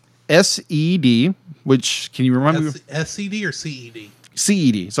 SED, which, can you remind me? SCD or CED?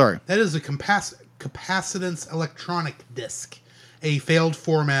 CED, sorry. That is a capacitance electronic disc, a failed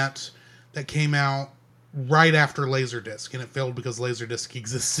format that came out right after Laserdisc, and it failed because Laserdisc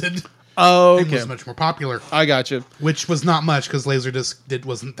existed. Oh, okay. And was much more popular. I gotcha. Which was not much because Laserdisc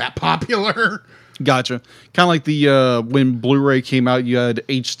wasn't that popular. Gotcha. Kind of like the when Blu-ray came out, you had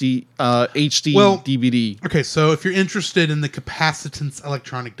HD DVD. Okay, so if you're interested in the capacitance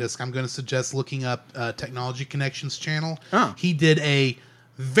electronic disc, I'm going to suggest looking up Technology Connections channel. Oh. He did a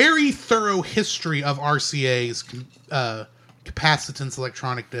very thorough history of RCA's capacitance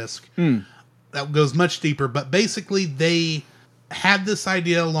electronic disc. That goes much deeper, but basically they had this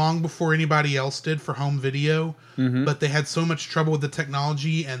idea long before anybody else did for home video, but they had so much trouble with the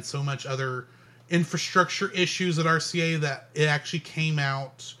technology and so much other infrastructure issues at RCA that it actually came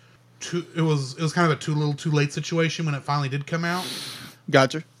out it was kind of a too little too late situation when it finally did come out.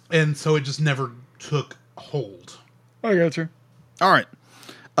 Gotcha. And so it just never took hold. I gotcha. All right.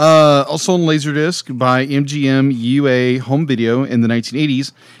 Also on Laserdisc by MGM UA Home Video in the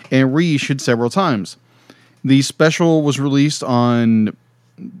 1980s and reissued several times. The special was released on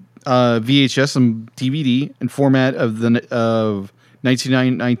VHS and DVD in format of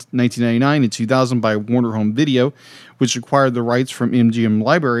 1999 and 2000 by Warner Home Video, which acquired the rights from MGM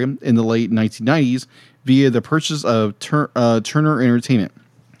Library in the late 1990s via the purchase of Turner Entertainment.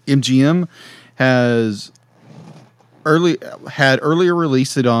 MGM had earlier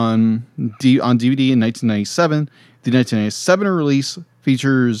released it on DVD in 1997. The 1997 release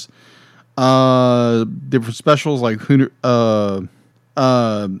features different specials like Horton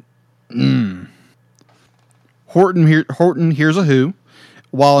Here's a Who,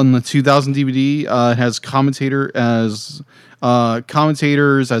 while in the 2000 DVD it has commentators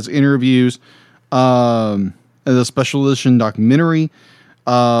as interviews, the special edition documentary,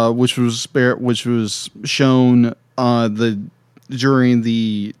 which was shown during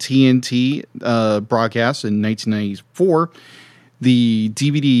the TNT broadcast in 1994. The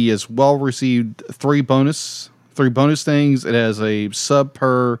DVD is well received. Three bonus things. It has a sub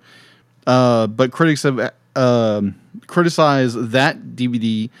per, but critics have criticized that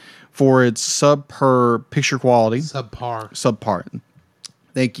DVD for its sub per picture quality. Subpar.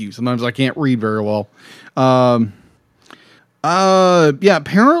 Thank you. Sometimes I can't read very well. Yeah.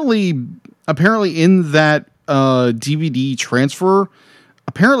 Apparently in that DVD transfer,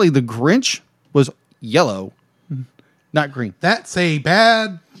 apparently the Grinch was yellow. Not green. That's a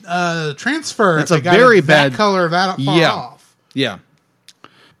bad transfer. That's a very bad color that far off. Yeah.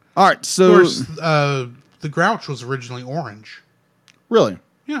 All right. So, of course, the Grouch was originally orange. Really?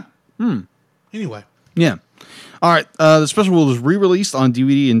 Yeah. Anyway. Yeah. All right. The special was re-released on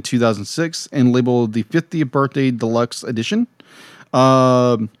DVD in 2006 and labeled the 50th Birthday Deluxe Edition.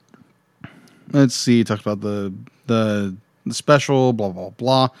 Let's see. It talks about the special. Blah blah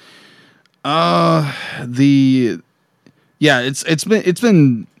blah. It's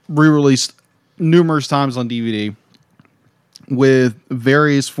been re-released numerous times on DVD with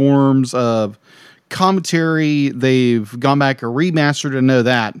various forms of commentary. They've gone back and remastered. I know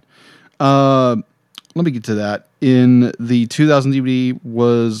that. Let me get to that. In the 2000 DVD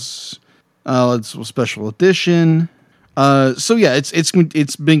was it's a special edition.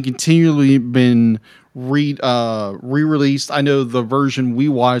 It's been continually re-released. I know the version we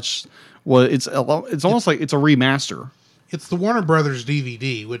watched it's almost like it's a remaster. It's the Warner Brothers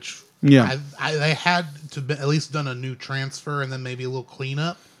DVD, which they had to at least done a new transfer and then maybe a little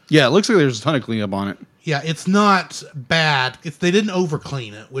cleanup. Yeah, it looks like there's a ton of cleanup on it. Yeah, it's not bad. They didn't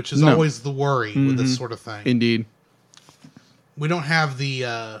over-clean it, which is always the worry with this sort of thing. Indeed. We don't have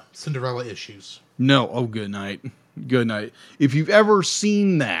the Cinderella issues. No. Oh, good night. Good night. If you've ever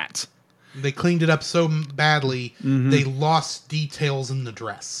seen that. They cleaned it up so badly, they lost details in the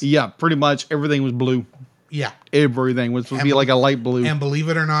dress. Yeah, pretty much everything was blue. Yeah. Everything was supposed to be like a light blue. And believe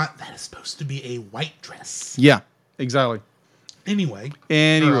it or not, that is supposed to be a white dress. Yeah, exactly. Anyways.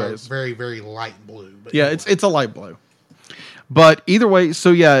 Anyways. Very, very light blue. But yeah, it's a light blue. But either way,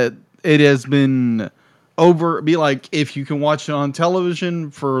 so yeah, it has been if you can watch it on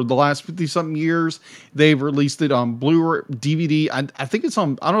television for the last 50-something years, they've released it on Blu-ray, DVD. I think it's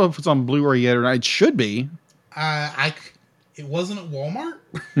on, I don't know if it's on Blu-ray yet or not. It should be. It wasn't at Walmart.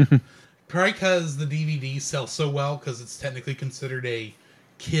 Probably because the DVDs sell so well, because it's technically considered a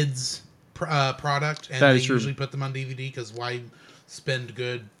kids product, and they usually put them on DVD, because why spend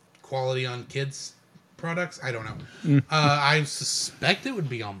good quality on kids products? I don't know. I suspect it would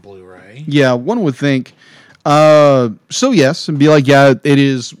be on Blu-ray. Yeah, one would think. So yes, and be like, yeah, it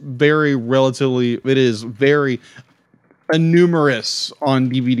is very numerous on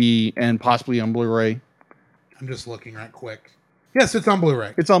DVD and possibly on Blu-ray. I'm just looking right quick. Yes, it's on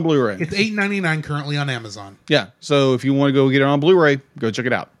Blu-ray. It's on Blu-ray. It's $8.99 currently on Amazon. Yeah, so if you want to go get it on Blu-ray, go check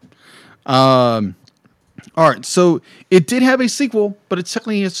it out. All right, so it did have a sequel, but it's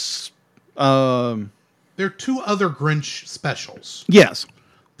technically there are 2 other Grinch specials. Yes.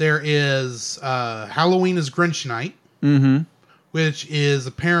 There is Halloween is Grinch Night, which is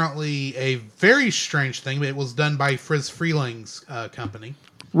apparently a very strange thing, but it was done by Friz Freeling's company.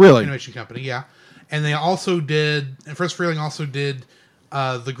 Really? Animation company, yeah. And they also did, and Friz Freeling also did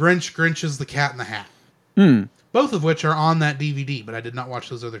The Grinch's The Cat in the Hat. Both of which are on that DVD, but I did not watch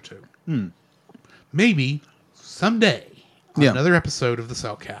those other 2. Maybe someday on another episode of the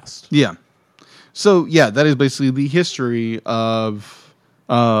Cellcast. Yeah. So, yeah, that is basically the history of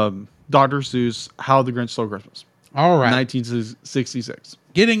Dr. Seuss, How the Grinch Stole Christmas. All right. 1966.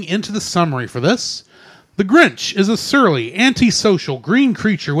 Getting into the summary for this. The Grinch is a surly, antisocial, green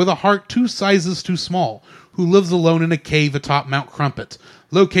creature with a heart 2 sizes too small, who lives alone in a cave atop Mount Crumpet,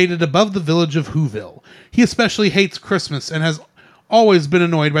 located above the village of Whoville. He especially hates Christmas and has always been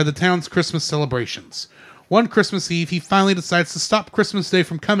annoyed by the town's Christmas celebrations. One Christmas Eve, he finally decides to stop Christmas Day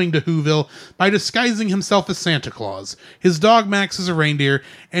from coming to Whoville by disguising himself as Santa Claus. His dog Max is a reindeer,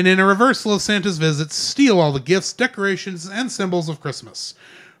 and in a reversal of Santa's visits, steal all the gifts, decorations, and symbols of Christmas.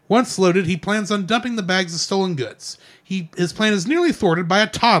 Once loaded, he plans on dumping the bags of stolen goods. His plan is nearly thwarted by a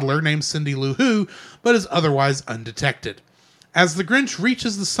toddler named Cindy Lou Who, but is otherwise undetected. As the Grinch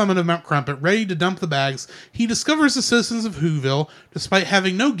reaches the summit of Mount Crumpet, ready to dump the bags, he discovers the citizens of Whoville, despite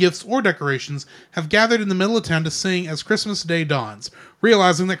having no gifts or decorations, have gathered in the middle of town to sing as Christmas Day dawns,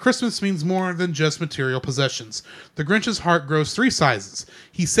 realizing that Christmas means more than just material possessions. The Grinch's heart grows 3 sizes.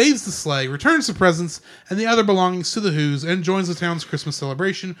 He saves the sleigh, returns the presents and the other belongings to the Whos, and joins the town's Christmas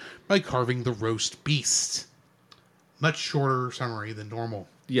celebration by carving the roast beast. Much shorter summary than normal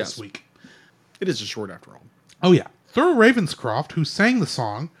this week. It is just short after all. Oh, yeah. Thurl Ravenscroft, who sang the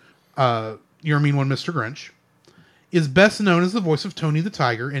song, You're a Mean One, Mr. Grinch, is best known as the voice of Tony the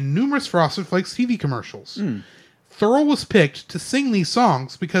Tiger in numerous Frosted Flakes TV commercials. Thurl was picked to sing these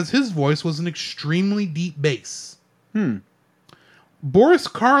songs because his voice was an extremely deep bass. Boris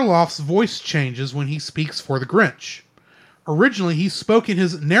Karloff's voice changes when he speaks for the Grinch. Originally, he spoke in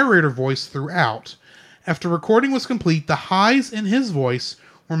his narrator voice throughout. After recording was complete, the highs in his voice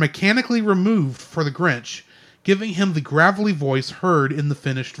were mechanically removed for the Grinch, giving him the gravelly voice heard in the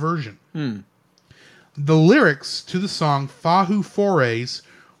finished version. The lyrics to the song Fahu Fores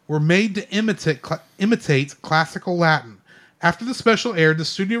were made to imitate classical Latin. After the special aired, the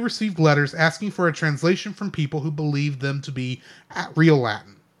studio received letters asking for a translation from people who believed them to be real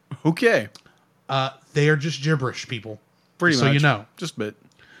Latin. Okay. They are just gibberish, people. Pretty much. So you know. Just a bit.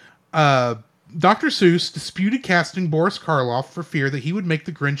 Dr. Seuss disputed casting Boris Karloff for fear that he would make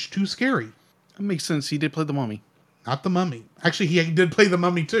the Grinch too scary. That makes sense. He did play the Mummy. Not the Mummy. Actually, he did play the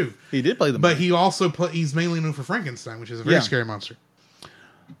Mummy too. He did play the Mummy. But he also he's mainly known for Frankenstein, which is a very scary monster.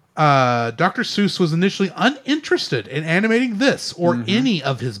 Dr. Seuss was initially uninterested in animating this or any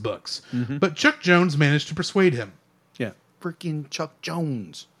of his books. But Chuck Jones managed to persuade him. Yeah. Freaking Chuck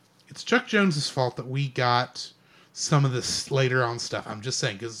Jones. It's Chuck Jones's fault that we got some of this later on stuff. I'm just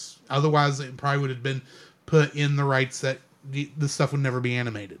saying, because otherwise it probably would have been put in the rights that this stuff would never be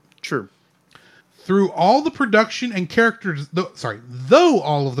animated. True. Though all of the production and character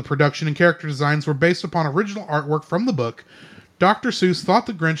designs were based upon original artwork from the book, Dr. Seuss thought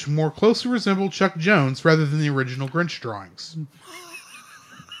the Grinch more closely resembled Chuck Jones rather than the original Grinch drawings.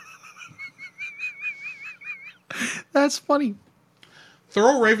 That's funny.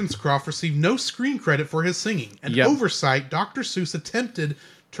 Thurl Ravenscroft received no screen credit for his singing, an oversight Dr. Seuss attempted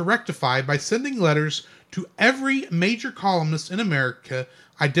to rectify by sending letters to every major columnist in America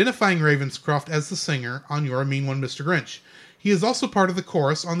identifying Ravenscroft as the singer on You're a Mean One, Mr. Grinch. He is also part of the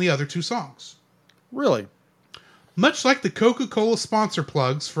chorus on the other 2 songs. Really? Much like the Coca-Cola sponsor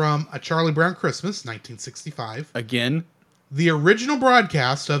plugs from A Charlie Brown Christmas, 1965. Again? The original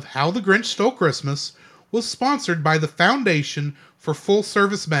broadcast of How the Grinch Stole Christmas was sponsored by the Foundation for Full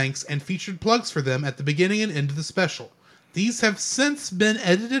Service Banks and featured plugs for them at the beginning and end of the special. These have since been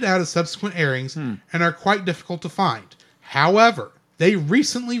edited out of subsequent airings and are quite difficult to find. However, they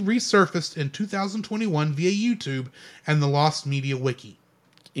recently resurfaced in 2021 via YouTube and the Lost Media Wiki.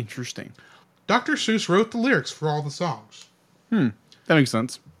 Interesting. Dr. Seuss wrote the lyrics for all the songs. That makes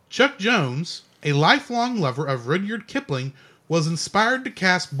sense. Chuck Jones, a lifelong lover of Rudyard Kipling, was inspired to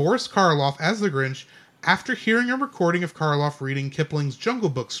cast Boris Karloff as the Grinch after hearing a recording of Karloff reading Kipling's Jungle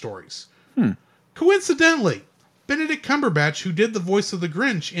Book stories. Coincidentally, Benedict Cumberbatch, who did the voice of the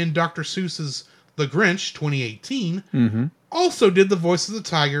Grinch in Dr. Seuss's The Grinch 2018, also did the voice of the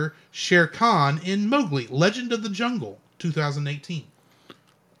tiger Shere Khan in Mowgli, Legend of the Jungle 2018.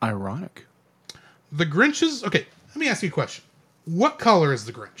 Ironic. The Grinch's... Okay, let me ask you a question. What color is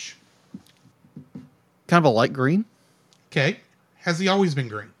the Grinch? Kind of a light green. Okay. Has he always been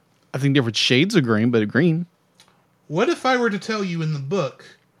green? I think different shades of green, but green. What if I were to tell you in the book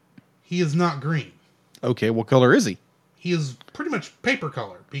he is not green? Okay, what color is he? He is pretty much paper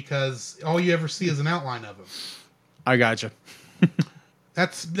color because all you ever see is an outline of him. I gotcha.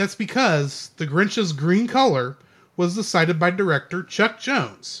 That's because the Grinch's green color was decided by director Chuck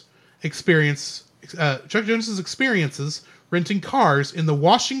Jones. Chuck Jones's experiences renting cars in the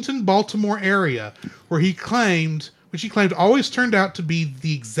Washington-Baltimore area, which he claimed always turned out to be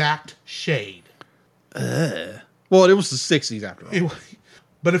the exact shade. Well, it was the 60s after all.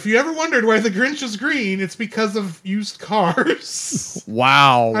 But if you ever wondered why the Grinch is green, it's because of used cars.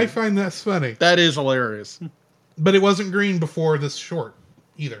 Wow. I find that funny. That is hilarious. But it wasn't green before this short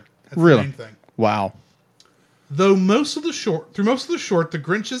either. That's Really? the main thing. Wow. Through most of the short, the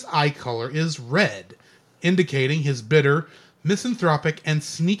Grinch's eye color is red, indicating his bitter, misanthropic, and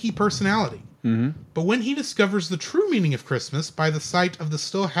sneaky personality. But when he discovers the true meaning of Christmas by the sight of the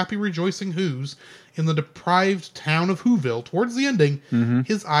still happy rejoicing Who's in the deprived town of Whoville towards the ending,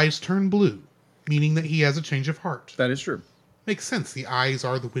 his eyes turn blue, meaning that he has a change of heart. That is true. Makes sense. The eyes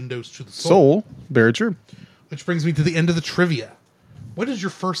are the windows to the soul. Soul. Very true. Which brings me to the end of the trivia. What is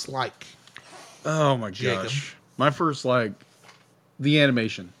your first like? Oh my Jacob? gosh. My first like the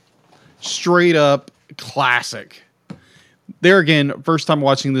animation. Straight up classic. There again, first time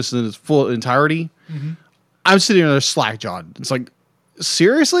watching this in its full entirety, I'm sitting there slack-jawed. It's like,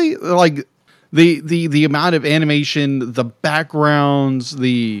 seriously? Like the amount of animation, the backgrounds,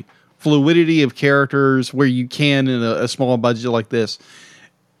 the fluidity of characters where you can in a small budget like this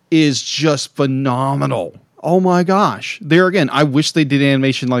is just phenomenal. Oh my gosh. There again, I wish they did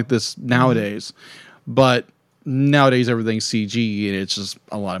animation like this nowadays, but nowadays everything's CG and it's just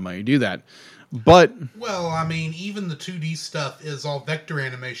a lot of money to do that. But well, I mean, even the 2D stuff is all vector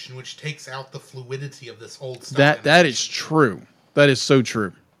animation, which takes out the fluidity of this old stuff. that is true. That is so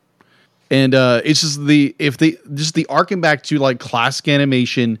true. And it's just the arcing back to like classic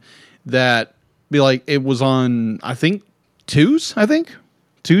animation that be like it was on I think 2s or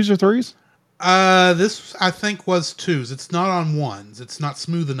 3s. This I think was 2s. It's not on 1s. It's not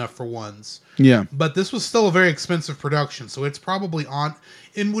smooth enough for 1s. Yeah. But this was still a very expensive production, so it's probably on.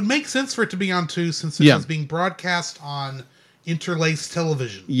 It would make sense for it to be on 2 since it was being broadcast on interlaced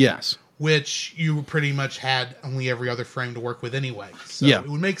television. Yes. Which you pretty much had only every other frame to work with anyway. So it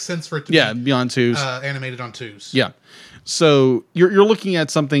would make sense for it to be on 2s. Animated on 2s. Yeah. So you're looking at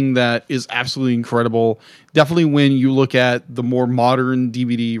something that is absolutely incredible. Definitely when you look at the more modern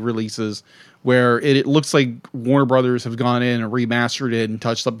DVD releases where it looks like Warner Brothers have gone in and remastered it and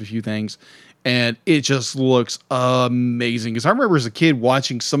touched up a few things. And it just looks amazing. Because I remember as a kid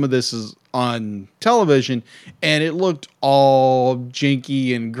watching some of this on television, and it looked all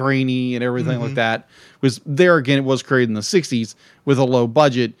janky and grainy and everything like that. Was there again? It was created in the '60s with a low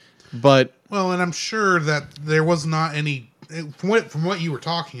budget, but well, and I'm sure that there was not any from what you were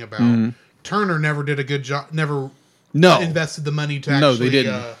talking about. Turner never did a good job. Never invested the money to actually they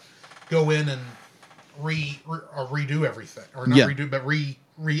didn't. Go in and redo everything, or not redo, but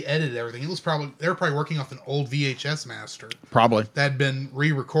re-edit everything. They were probably working off an old VHS master, probably that had been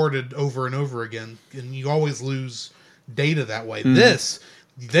re-recorded over and over again, and you always lose data that way. This,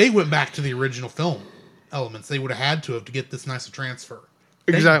 they went back to the original film elements. They would have had to get this nice a transfer.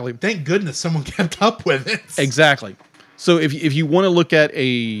 Exactly. Thank goodness someone kept up with it. Exactly. So if you want to look at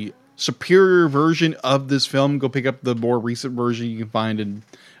a superior version of this film, go pick up the more recent version you can find in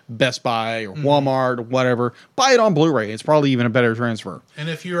Best Buy or Walmart or whatever. Buy it on Blu-ray. It's probably even a better transfer. And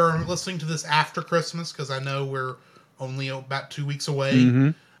if you're listening to this after Christmas, because I know we're only about 2 weeks away,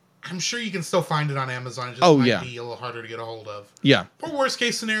 I'm sure you can still find it on Amazon. It just might be a little harder to get a hold of. Yeah. Or worst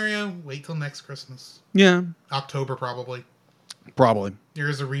case scenario, wait till next Christmas. Yeah. October probably. Probably. There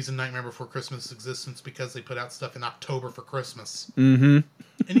is a reason Nightmare Before Christmas exists. It's because they put out stuff in October for Christmas. Mm-hmm.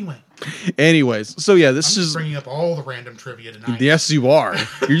 Anyways, so yeah, this I'm is bringing up all the random trivia tonight. Yes, you are.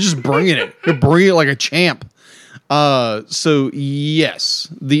 You're just bringing it. You're bringing it like a champ. So yes,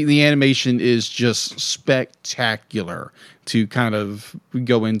 the animation is just spectacular to kind of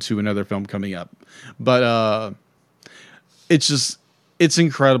go into another film coming up, but it's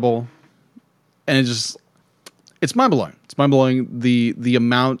incredible, and it's mind blowing. It's mind blowing the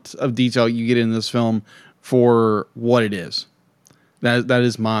amount of detail you get in this film for what it is. That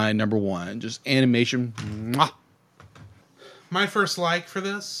is my number one. Just animation. Mwah. My first like for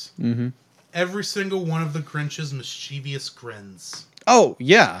this. Mm-hmm. Every single one of the Grinch's mischievous grins. Oh,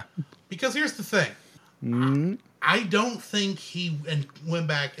 yeah. Because here's the thing. Mm-hmm. I don't think he went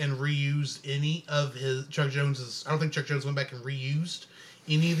back and reused any of his Chuck Jones's. I don't think Chuck Jones went back and reused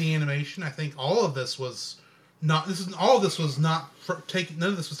any of the animation. I think all of this was not. All of this was not taken. None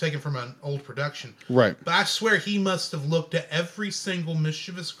of this was taken from an old production. Right. But I swear he must have looked at every single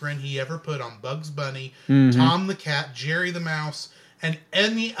mischievous grin he ever put on Bugs Bunny, mm-hmm. Tom the Cat, Jerry the Mouse, and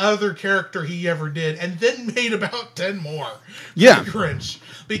any other character he ever did, and then made about 10 more. Yeah. Grinch.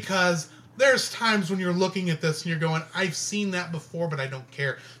 Because there's times when you're looking at this and you're going, I've seen that before, but I don't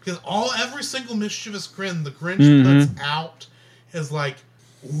care. Because every single mischievous grin the Grinch mm-hmm. puts out is like,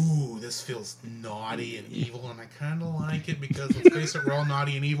 ooh, this feels naughty and evil, and I kind of like it because, let's face it, we're all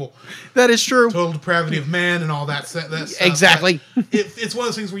naughty and evil. That is true. Total depravity of man and all that stuff. Exactly. It's one of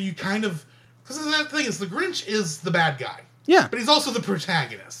those things where you kind of... Because the thing is, the Grinch is the bad guy. Yeah. But he's also the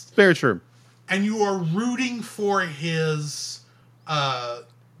protagonist. Very true. And you are rooting for his...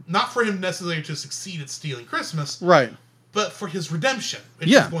 not for him necessarily to succeed at stealing Christmas. Right. But for his redemption, which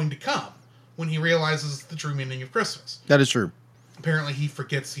is going to come when he realizes the true meaning of Christmas. That is true. Apparently he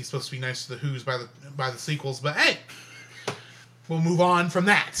forgets he's supposed to be nice to the Who's by the sequels, but hey, we'll move on from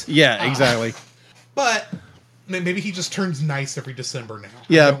that. Yeah, exactly. But maybe he just turns nice every December now.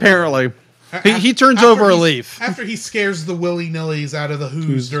 Yeah, apparently. He turns over a leaf. After he scares the willy-nillys out of the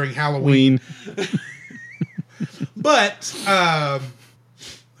Who's during Halloween. But, I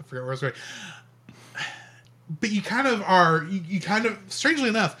forget where I was going. But you kind of are, you kind of, strangely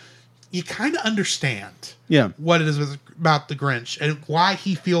enough, you kind of understand what it is about the Grinch and why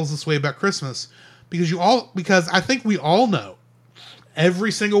he feels this way about Christmas. Because I think we all know,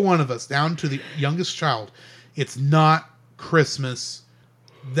 every single one of us, down to the youngest child, it's not Christmas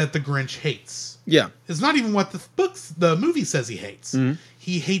that the Grinch hates. Yeah. It's not even what the movie says he hates. Mm-hmm.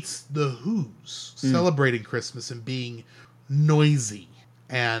 He hates the Who's celebrating Christmas and being noisy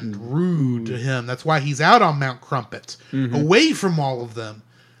and rude to him. That's why he's out on Mount Crumpet, away from all of them.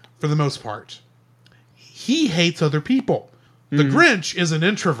 For the most part, he hates other people. The Grinch is an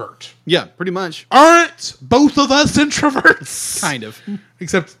introvert. Yeah, pretty much. Aren't both of us introverts? Kind of.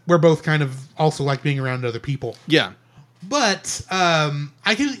 Except we're both kind of also like being around other people. Yeah. But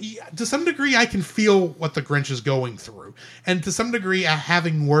I can, to some degree, I can feel what the Grinch is going through. And to some degree,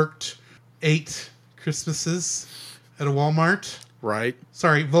 having worked 8 Christmases at a Walmart. Right.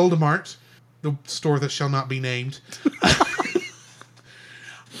 Sorry, Voldemort, the store that shall not be named.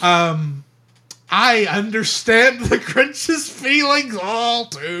 I understand the Grinch's feelings all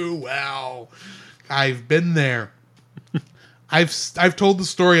too well. I've been there. I've told the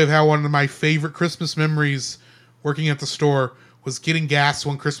story of how one of my favorite Christmas memories working at the store was getting gas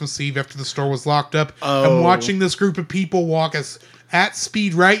one Christmas Eve after the store was locked up and watching this group of people walk us at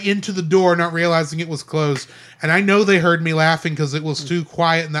speed right into the door, not realizing it was closed. And I know they heard me laughing because it was too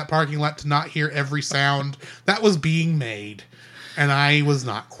quiet in that parking lot to not hear every sound that was being made. And I was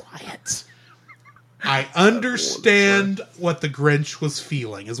not quiet. I understand what the Grinch was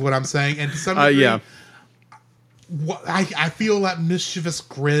feeling, is what I'm saying. And to some degree, I feel that mischievous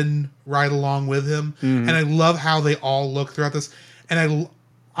grin right along with him. Mm-hmm. And I love how they all look throughout this. And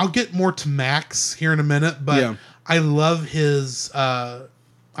I'll get more to Max here in a minute, but I love his I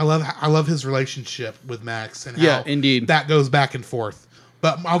love his relationship with Max and how indeed that goes back and forth.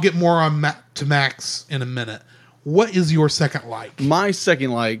 But I'll get more on to Max in a minute. What is your second like? My second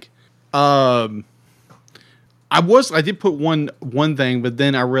like, I did put one thing, but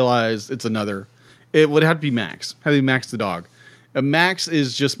then I realized it's another. It would have to be Max. Have to be Max the dog. Max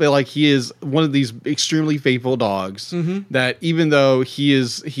is just like, he is one of these extremely faithful dogs that even though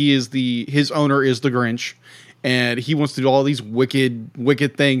his owner is the Grinch and he wants to do all these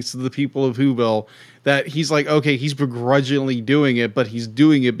wicked things to the people of Whoville, that he's like, okay, he's begrudgingly doing it, but he's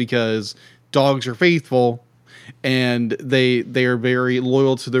doing it because dogs are faithful. And they are very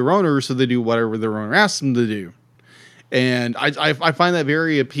loyal to their owner, so they do whatever their owner asks them to do. And I find that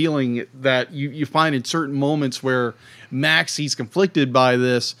very appealing that you find in certain moments where Max, he's conflicted by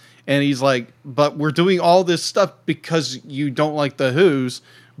this, and he's like, but we're doing all this stuff because you don't like the Who's,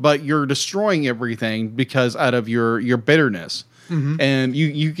 but you're destroying everything because out of your bitterness. And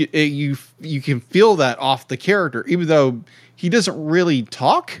you can feel that off the character, even though he doesn't really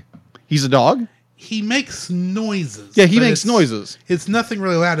talk. He's a dog. He makes noises. Yeah, he makes noises. It's nothing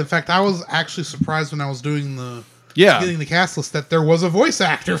really loud. In fact, I was actually surprised when I was doing getting the cast list that there was a voice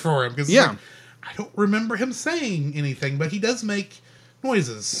actor for him. Because I don't remember him saying anything, but he does make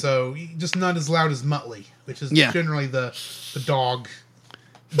noises. So just not as loud as Muttley, which is generally the dog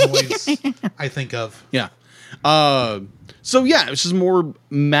noise I think of. Yeah. So it's just more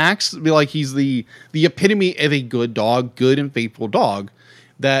Max. Be like he's the epitome of a good dog, good and faithful dog.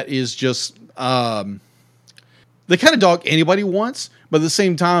 That is just the kind of dog anybody wants, but at the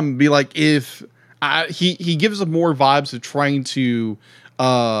same time, be like if he gives us more vibes of trying to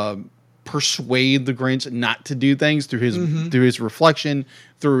persuade the Grinch not to do things through his reflection,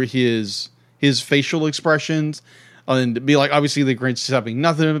 through his facial expressions. And be like, obviously, the Grinch is having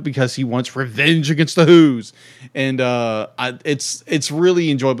nothing of it because he wants revenge against the Who's, and it's really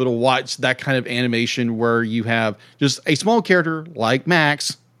enjoyable to watch that kind of animation where you have just a small character like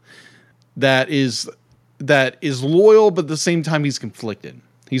Max that is loyal, but at the same time he's conflicted.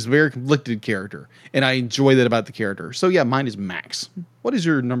 He's a very conflicted character, and I enjoy that about the character. So mine is Max. What is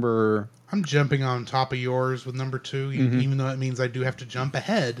your number? I'm jumping on top of yours with number 2, even though it means I do have to jump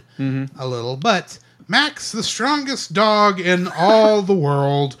ahead a little, but. Max, the strongest dog in all the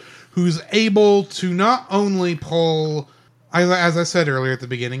world, who's able to not only pull, as I said earlier at the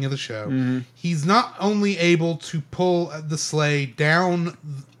beginning of the show, he's not only able to pull the sleigh down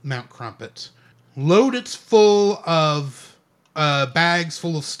Mount Crumpet, load it full of bags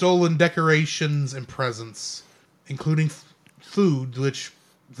full of stolen decorations and presents, including food, which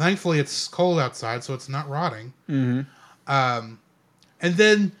thankfully it's cold outside, so it's not rotting. And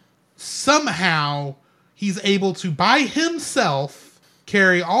then somehow he's able to, by himself,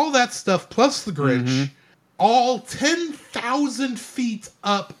 carry all that stuff plus the Grinch, all 10,000 feet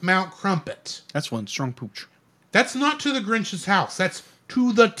up Mount Crumpet. That's one strong pooch. That's not to the Grinch's house. That's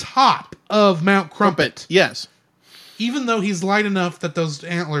to the top of Mount Crumpet. Yes. Even though he's light enough that those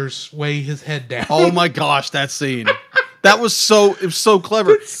antlers weigh his head down. Oh my gosh, that scene. It was so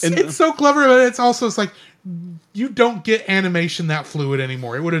clever. It's so clever, but it's like, you don't get animation that fluid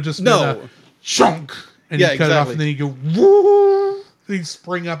anymore. It would have just been a chunk, and you cut it off, and then you go woo, and you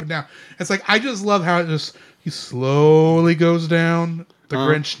spring up and down. It's like, I just love how he slowly goes down. The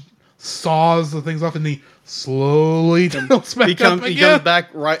Grinch saws the things off, and he slowly tilts back up again. He comes back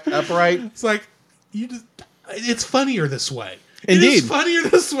upright. It's like it's funnier this way. Indeed. It is funnier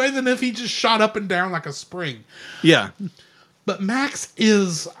this way than if he just shot up and down like a spring. Yeah, but Max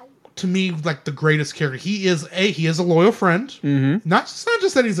is, to me, like the greatest character. He is a loyal friend. Not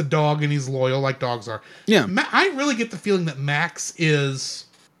just that he's a dog and he's loyal like dogs are. Yeah. I really get the feeling that Max is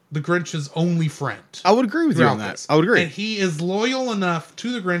the Grinch's only friend. I would agree with you on that. I would agree. And he is loyal enough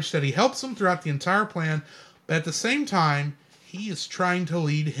to the Grinch that he helps him throughout the entire plan, but at the same time, he is trying to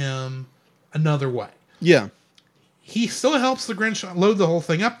lead him another way. Yeah. He still helps the Grinch load the whole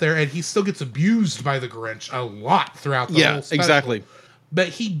thing up there, and he still gets abused by the Grinch a lot throughout the whole special. Exactly. But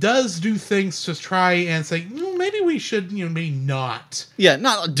he does do things to try and say, maybe we should, maybe not. Yeah,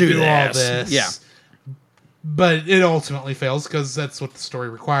 not do all this. Yeah. But it ultimately fails because that's what the story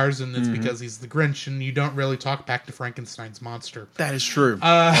requires, and it's because he's the Grinch, and you don't really talk back to Frankenstein's monster. That is true.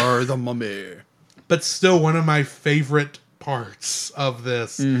 Or the mummy. But still, one of my favorite parts of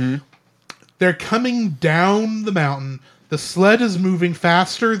this. They're coming down the mountain. The sled is moving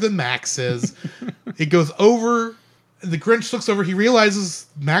faster than Max is. It goes over. The Grinch looks over. He realizes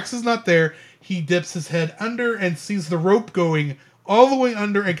Max is not there. He dips his head under and sees the rope going all the way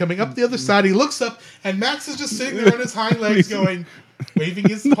under and coming up the other side. He looks up, and Max is just sitting there on his hind legs going, waving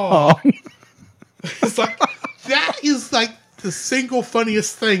his paw. It's like, that is like the single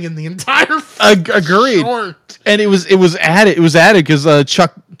funniest thing in the entire Agreed. Short. And it was added. It was added because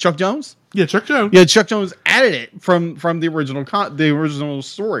Chuck Jones? Yeah, Chuck Jones. Yeah, Chuck Jones added it from the original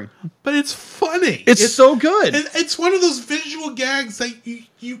story. But it's funny. It's so good. It's one of those visual gags that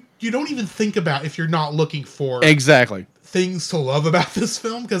you don't even think about if you're not looking for exactly things to love about this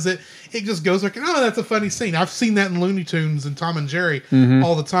film, because it just goes like, oh, that's a funny scene. I've seen that in Looney Tunes and Tom and Jerry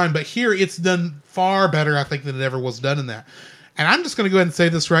all the time, but here it's done far better, I think, than it ever was done in that. And I'm just going to go ahead and say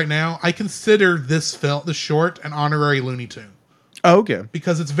this right now. I consider this film, the short, an honorary Looney Tune. Oh, okay.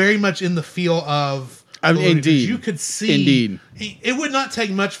 Because it's very much in the feel of... Indeed. You could see... Indeed. It would not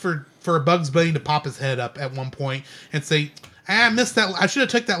take much for for a Bugs Bunny to pop his head up at one point and say, I missed that. I should have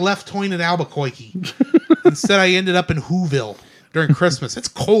took that left turn in Albuquerque. Instead, I ended up in Whoville during Christmas. It's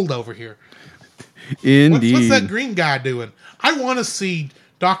cold over here. Indeed. What's that green guy doing? I want to see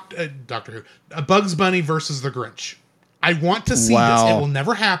Doctor Who, Bugs Bunny versus the Grinch. I want to see this. It will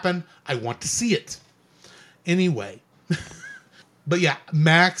never happen. I want to see it. Anyway. But yeah,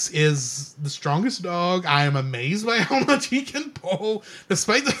 Max is the strongest dog. I am amazed by how much he can pull,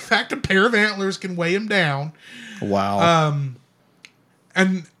 despite the fact a pair of antlers can weigh him down. Wow.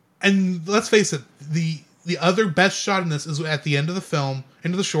 And let's face it, the other best shot in this is at the end of the film,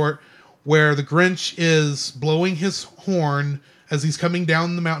 end of the short, where the Grinch is blowing his horn as he's coming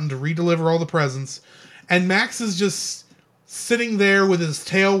down the mountain to redeliver all the presents, and Max is just sitting there with his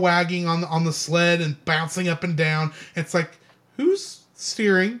tail wagging on the sled and bouncing up and down. It's like, who's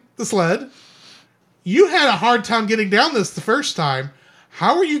steering the sled? You had a hard time getting down this the first time.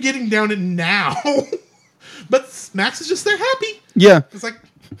 How are you getting down it now? But Max is just there happy. Yeah. It's like,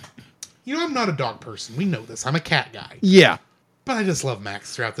 I'm not a dog person. We know this. I'm a cat guy. Yeah. But I just love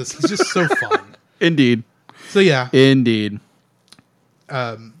Max throughout this. He's just so fun. Indeed. So yeah. Indeed.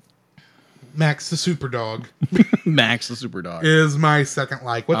 Max the super dog. Max the super dog is my second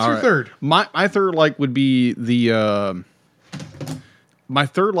like. What's your third? My third like would be the my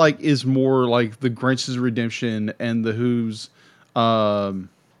third like is more like the Grinch's redemption and the Who's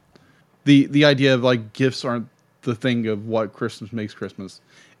the idea of like gifts aren't the thing of what Christmas makes Christmas.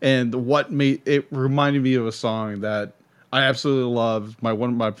 And what made it reminded me of a song that I absolutely love.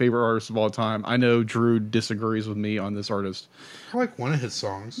 One of my favorite artists of all time. I know Drew disagrees with me on this artist. I like one of his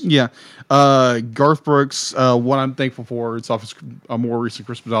songs. Yeah. Garth Brooks, What I'm Thankful For. It's off a more recent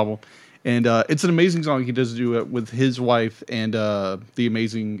Christmas album. And it's an amazing song. He does do it with his wife and the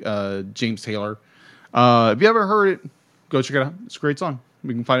amazing James Taylor. If you haven't heard it, go check it out. It's a great song.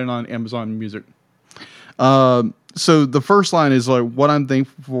 We can find it on Amazon Music. So the first line is like, "What I'm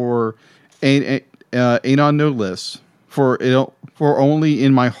thankful for ain't on no list. For only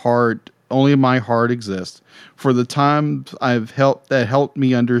in my heart exists. For the times I've helped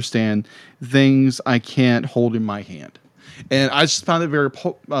me understand things I can't hold in my hand." And I just found it very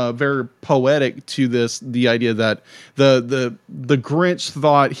poetic to this. The idea that the Grinch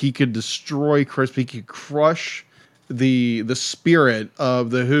thought he could destroy Christmas, he could crush the spirit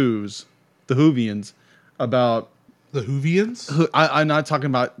of the Whovians. About the Whovians? I'm not talking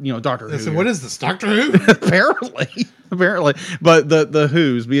about Doctor Who. So what is this, Doctor Who? apparently, but the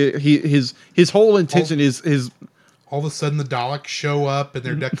Who's his whole intention is all of a sudden the Daleks show up and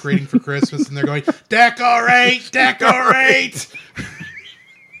they're decorating for Christmas and they're going, decorate.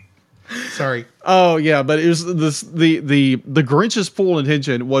 Sorry. Oh yeah, but it was the Grinch's full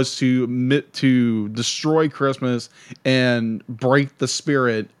intention was to destroy Christmas and break the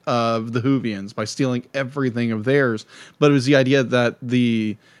spirit of the Whovians by stealing everything of theirs. But it was the idea that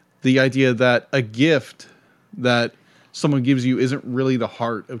a gift that someone gives you isn't really the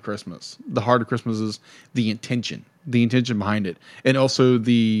heart of Christmas. The heart of Christmas is the intention behind it, and also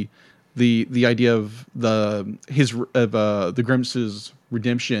the idea of the Grinch's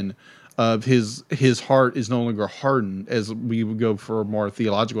redemption. Of his heart is no longer hardened, as we would go for a more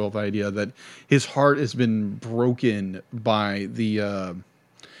theological idea that his heart has been broken by the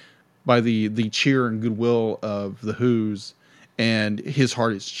cheer and goodwill of the Who's, and his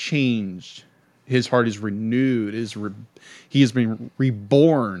heart is changed. His heart is renewed. He has been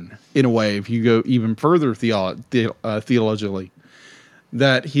reborn in a way. If you go even further theologically.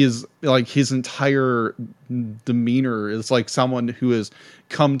 That his entire demeanor is like someone who has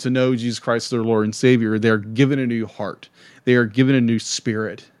come to know Jesus Christ, their Lord and Savior. They're given a new heart. They are given a new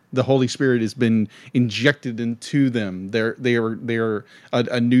spirit. The Holy Spirit has been injected into them. They are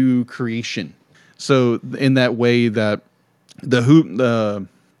a new creation. So in that way, that the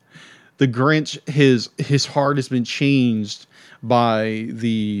Grinch, his heart has been changed by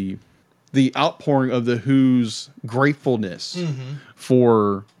the outpouring of the Who's gratefulness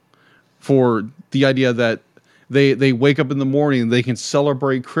for the idea that they wake up in the morning and they can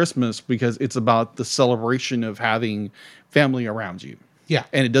celebrate Christmas because it's about the celebration of having family around you. Yeah.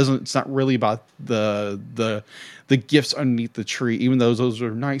 And it's not really about the gifts underneath the tree, even though those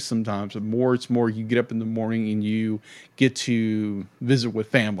are nice sometimes, but it's more you get up in the morning and you get to visit with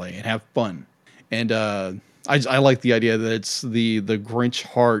family and have fun. And I like the idea that it's the Grinch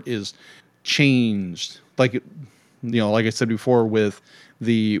heart is changed, like I said before, with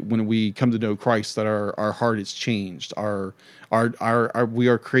when we come to know Christ, that our heart is changed. We are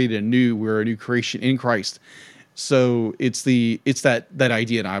created anew. We're a new creation in Christ. So it's that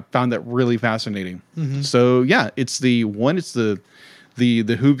idea, and I found that really fascinating. So yeah, it's the the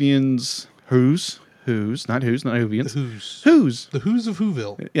Whovians, not Whovians, The Who's of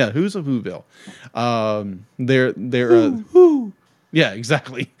Whoville. yeah, Who's of Whoville. Yeah,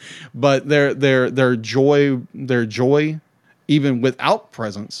 exactly. But their joy, even without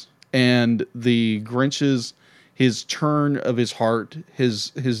presents, and the Grinch's his turn of his heart,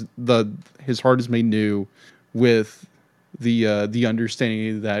 his heart is made new with the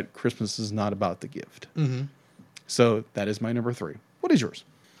understanding that Christmas is not about the gift. Mm-hmm. So that is my number 3. What is yours?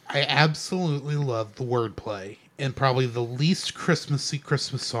 I absolutely love the wordplay and probably the least Christmassy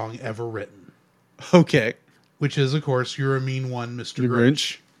Christmas song ever written. Okay. Which is, of course, You're a Mean One, Mr. The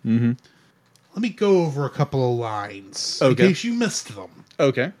Grinch. Mm-hmm. Let me go over a couple of lines in Okay. case you missed them.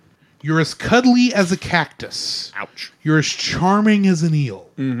 Okay. You're as cuddly as a cactus. Ouch. You're as charming as an eel.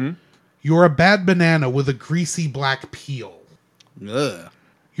 Mm-hmm. You're a bad banana with a greasy black peel. Ugh.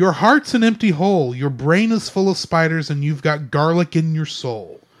 Your heart's an empty hole. Your brain is full of spiders and you've got garlic in your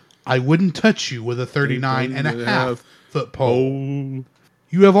soul. I wouldn't touch you with a 39.5 foot pole.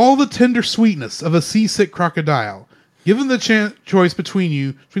 You have all the tender sweetness of a seasick crocodile. Given the choice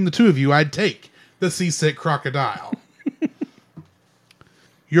between the two of you, I'd take the seasick crocodile.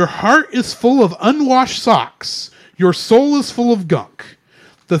 Your heart is full of unwashed socks. Your soul is full of gunk.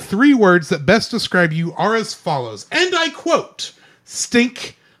 The 3 words that best describe you are as follows, and I quote,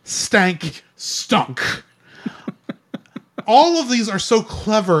 stink, stank, stunk. All of these are so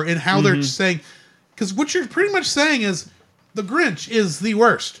clever in how they're saying, because what you're pretty much saying is the Grinch is the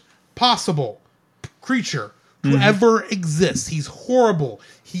worst possible creature who ever exists. He's horrible.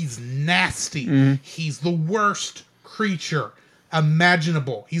 He's nasty. He's the worst creature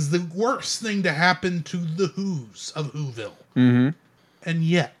imaginable. He's the worst thing to happen to the Who's of Whoville. Mm-hmm. And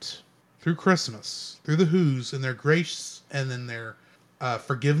yet, through Christmas, through the Who's and their grace and then their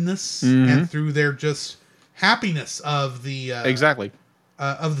forgiveness and through their just happiness of the Exactly.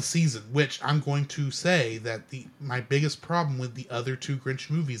 Of the season, which I'm going to say that my biggest problem with the other 2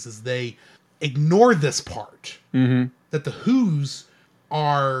 Grinch movies is they ignore this part. Mm-hmm. That the Who's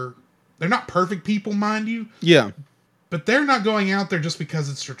they're not perfect people, mind you. Yeah. But they're not going out there just because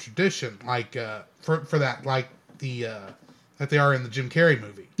it's a tradition, like for that, like that they are in the Jim Carrey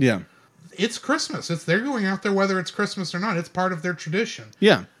movie. Yeah. It's Christmas. They're going out there whether it's Christmas or not. It's part of their tradition.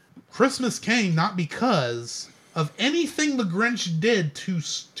 Yeah. Christmas came not because of anything the Grinch did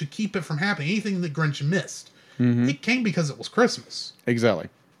to keep it from happening, anything the Grinch missed. Mm-hmm. It came because it was Christmas. Exactly.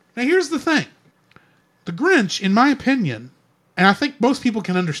 Now here's the thing. The Grinch, in my opinion, and I think most people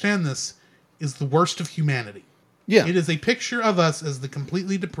can understand this, is the worst of humanity. Yeah. It is a picture of us as the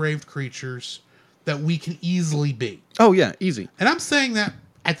completely depraved creatures that we can easily be. Oh, yeah. Easy. And I'm saying that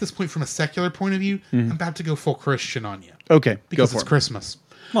at this point from a secular point of view. I'm about to go full Christian on you. Okay. Because go for it's it. Christmas.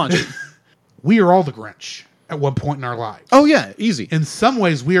 Launch it. We are all the Grinch at one point in our lives. Oh, yeah. Easy. In some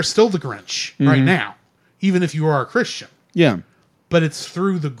ways, we are still the Grinch right now, even if you are a Christian. Yeah. But it's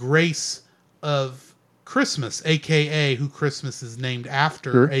through the grace of Christmas, a.k.a. who Christmas is named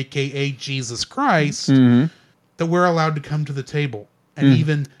after, a.k.a. Jesus Christ, that we're allowed to come to the table and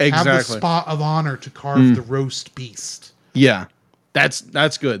even have the spot of honor to carve the roast beast. Yeah.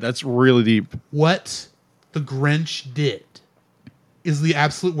 That's good. That's really deep. What the Grinch did is the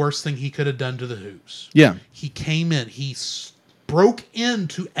absolute worst thing he could have done to the Who's. Yeah. He came in. He broke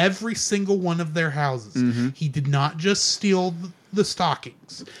into every single one of their houses. He did not just steal the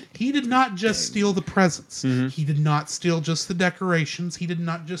stockings. He did not just steal the presents. He did not steal just the decorations. He did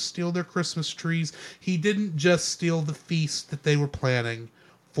not just steal their Christmas trees. He didn't just steal the feast that they were planning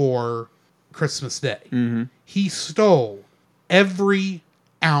for Christmas Day. He stole every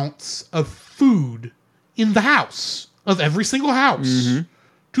ounce of food in the house, of every single house,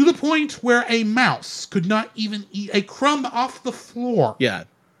 to the point where a mouse could not even eat a crumb off the floor. Yeah,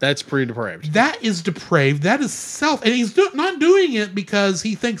 that's pretty depraved. That is depraved. That is and he's not doing it because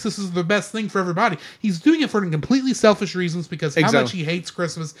he thinks this is the best thing for everybody. He's doing it for completely selfish reasons because how much he hates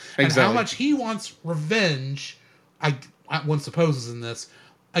Christmas and how much he wants revenge, one supposes in this,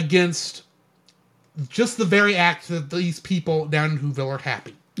 against just the very act that these people down in Whoville are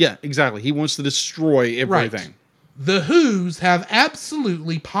happy. Yeah, exactly. He wants to destroy everything. Right. The Who's have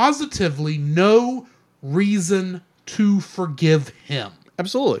absolutely, positively no reason to forgive him.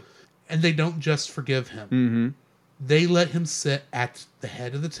 Absolutely. And they don't just forgive him. They let him sit at the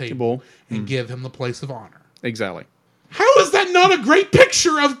head of the table and give him the place of honor. Exactly. How is that not a great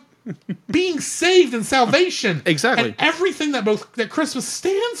picture of being saved and salvation? Exactly. And everything that Christmas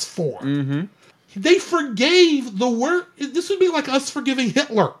stands for. They forgave the word. This would be like us forgiving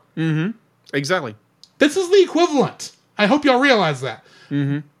Hitler. Exactly. This is the equivalent. I hope y'all realize that.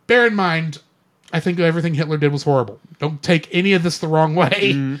 Bear in mind, I think everything Hitler did was horrible. Don't take any of this the wrong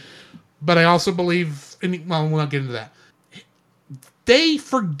way. But I also believe, well, we'll not get into that. They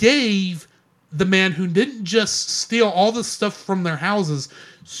forgave the man who didn't just steal all the stuff from their houses,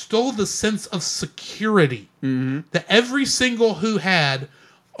 stole the sense of security that every single who had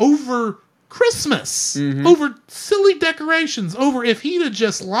over Christmas, over silly decorations, over if he'd have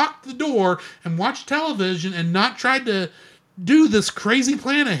just locked the door and watched television and not tried to do this crazy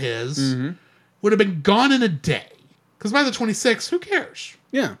plan of his, would have been gone in a day. Because by the 26th, who cares?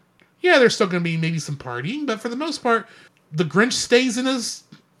 Yeah. Yeah, there's still going to be maybe some partying, but for the most part, the Grinch stays in his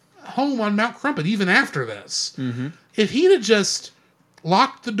home on Mount Crumpet even after this. If he'd have just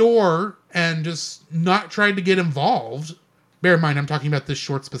locked the door and just not tried to get involved, bear in mind, I'm talking about this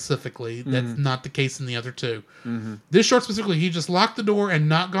short specifically. That's not the case in the other two. This short specifically, he just locked the door and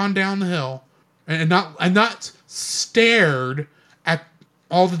not gone down the hill and not stared at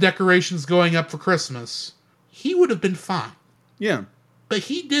all the decorations going up for Christmas. He would have been fine. Yeah. But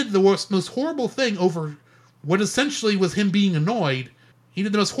he did the most horrible thing over what essentially was him being annoyed. He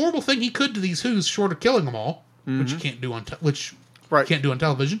did the most horrible thing he could to these Who's, short of killing them all, which you can't do on can't do on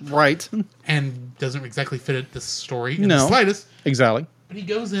television, right? And doesn't exactly fit this story in the slightest. Exactly. But he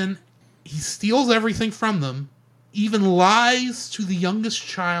goes in, he steals everything from them, even lies to the youngest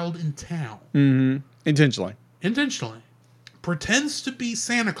child in town, Intentionally, pretends to be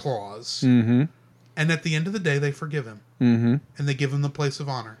Santa Claus, and at the end of the day, they forgive him, and they give him the place of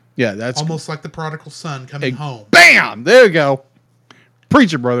honor. Yeah, that's almost like the prodigal son coming home. Bam! There you go.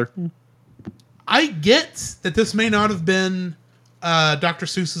 Preach it, brother. I get that this may not have been Dr.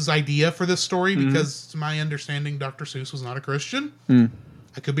 Seuss's idea for this story because, to my understanding, Dr. Seuss was not a Christian.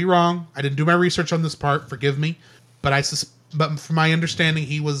 I could be wrong. I didn't do my research on this part. Forgive me. But from my understanding,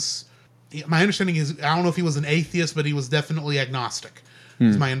 he was... My understanding is, I don't know if he was an atheist, but he was definitely agnostic.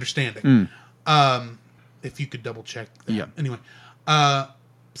 Is my understanding. If you could double check that. Yeah. Anyway.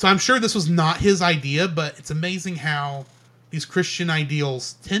 So I'm sure this was not his idea, but it's amazing how these Christian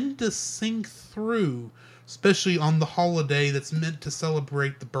ideals tend to sink through, especially on the holiday that's meant to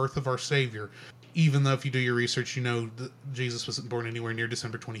celebrate the birth of our Savior. Even though if you do your research, you know that Jesus wasn't born anywhere near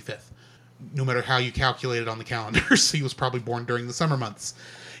December 25th. No matter how you calculate it on the calendars, he was probably born during the summer months.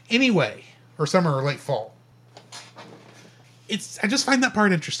 Anyway, or summer or late fall. I just find that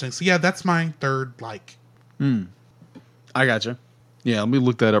part interesting. So yeah, that's my third like. I gotcha. Yeah, let me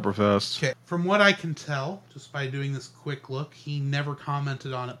look that up real fast. Okay, from what I can tell, just by doing this quick look, he never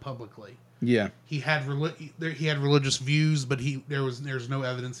commented on it publicly. Yeah, he had religious views, but there's no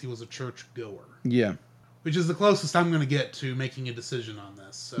evidence he was a church goer. Yeah, which is the closest I'm going to get to making a decision on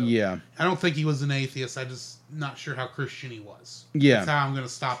this. So yeah, I don't think he was an atheist. I'm just not sure how Christian he was. Yeah, that's how I'm going to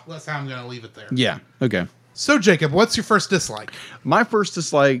stop. That's how I'm going to leave it there. Yeah. Okay. So Jacob, what's your first dislike? My first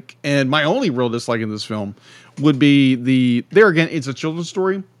dislike, and my only real dislike in this film, would be there again. It's a children's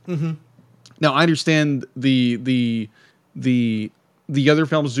story. Now I understand the other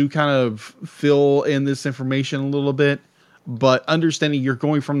films do kind of fill in this information a little bit, but understanding you're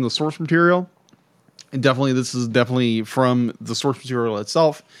going from the source material, and this is definitely from the source material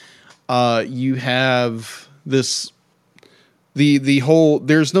itself. You have this. The whole,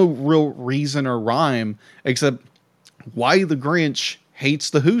 there's no real reason or rhyme except why the Grinch hates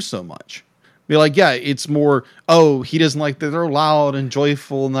the Who so much. Be like, yeah, it's more, he doesn't like that they're loud and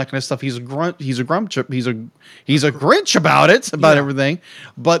joyful and that kind of stuff. He's a Grinch about it, about everything.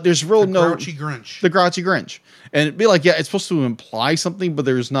 But there's the grouchy Grinch. And it'd be like, yeah, it's supposed to imply something, but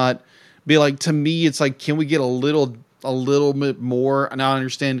there's not. Be like, to me, it's like, can we get a little bit more? And I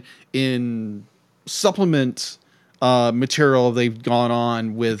understand in supplement material they've gone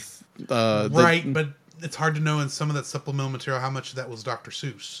on with but it's hard to know in some of that supplemental material how much of that was Dr.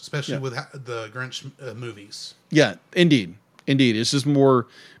 Seuss, especially with the Grinch movies. Yeah, indeed. It's just more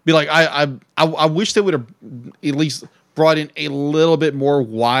be like I wish they would have at least brought in a little bit more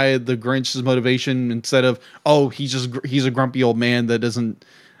why the Grinch's motivation instead of he's a grumpy old man that doesn't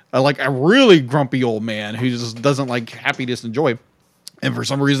like a really grumpy old man who just doesn't like happiness and joy, and for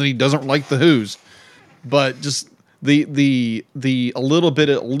some reason he doesn't like the Who's, but just. The a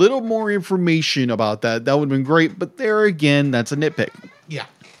little more information about that would have been great, but there again, that's a nitpick. Yeah.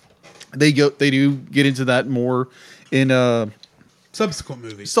 They do get into that more in subsequent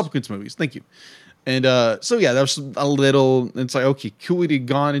movies. Thank you. And so yeah, that was a little, it's like, okay, could we have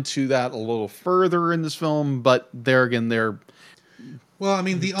gone into that a little further in this film, but there again, well, I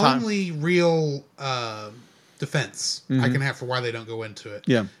mean, the only real defense I can have for why they don't go into it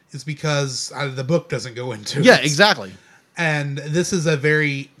is because the book doesn't go into it. Yeah, exactly. And this is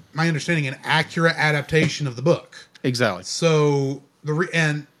my understanding, an accurate adaptation of the book. Exactly. So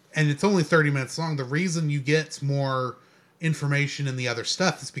and and it's only 30 minutes long. The reason you get more information in the other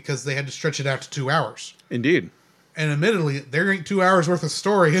stuff is because they had to stretch it out to 2 hours. Indeed. And admittedly, there ain't 2 hours worth of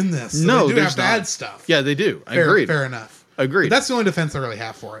story in this. So No, they do there's have to add stuff. Yeah, they do. Agreed. Fair enough. Agreed. But that's the only defense I really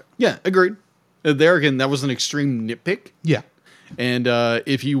have for it. Yeah, agreed. There again, that was an extreme nitpick. Yeah. And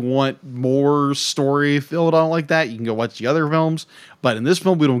if you want more story filled out like that, you can go watch the other films. But in this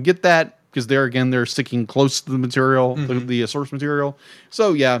film, we don't get that because there again, they're sticking close to the material, the source material.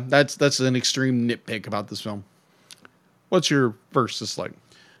 So yeah, that's an extreme nitpick about this film. What's your first dislike?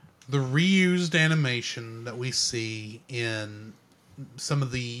 The reused animation that we see in some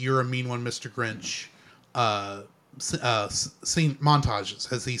of the "You're a Mean One, Mr. Grinch" scene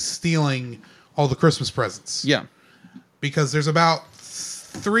montages as he's stealing all the Christmas presents. Yeah, because there's about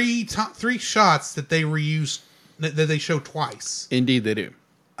three shots that they reuse that they show twice. Indeed, they do.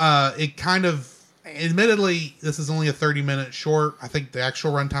 It kind of, admittedly, this is only a 30-minute short. I think the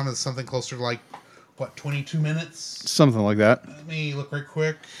actual runtime is something closer to 22 minutes? Something like that. Let me look right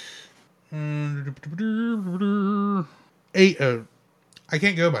quick. I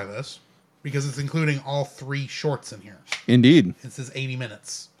can't go by this because it's including all 3 shorts in here. Indeed. It says 80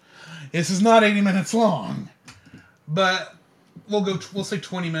 minutes. This is not 80 minutes long, but we'll say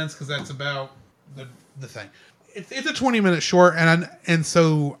 20 minutes because that's about the thing. It's a 20-minute short, and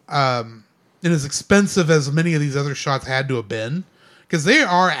so it is expensive as many of these other shots had to have been, because they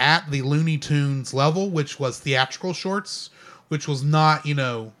are at the Looney Tunes level, which was theatrical shorts, which was not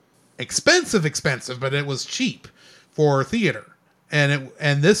expensive, but it was cheap for theater,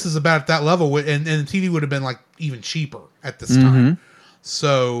 and this is about at that level, and TV would have been even cheaper at this time.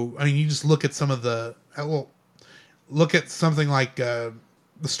 So I mean, you just look at some of the look at something like the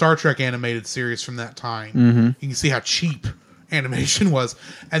Star Trek animated series from that time. You can see how cheap animation was,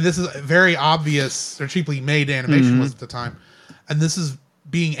 and this is very obvious or cheaply made animation was at the time, and this is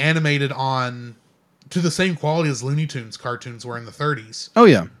being animated to the same quality as Looney Tunes cartoons were in the 30s. Oh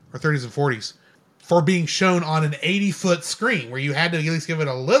yeah, or 30s and 40s, for being shown on an 80-foot screen where you had to at least give it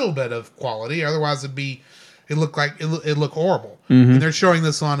a little bit of quality, otherwise it looked horrible. And they're showing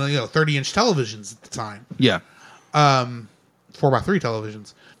this on 30-inch televisions at the time. Yeah. 4x3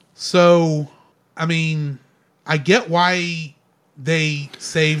 televisions. So, I mean, I get why they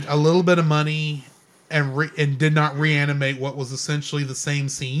saved a little bit of money and did not reanimate what was essentially the same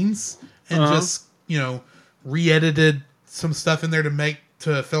scenes and just, re-edited some stuff in there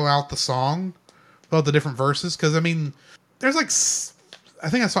to fill out the song, fill out the different verses. Because, I mean, there's I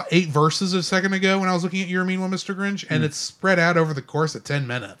think I saw 8 verses a second ago when I was looking at You're a Mean One, Mr. Grinch, and it's spread out over the course of 10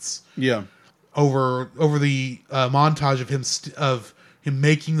 minutes. Yeah. Over the montage of him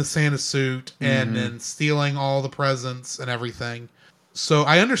making the Santa suit and then stealing all the presents and everything. So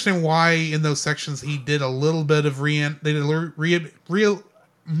I understand why in those sections he did a little bit of they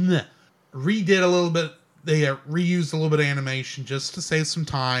reused a little bit of animation just to save some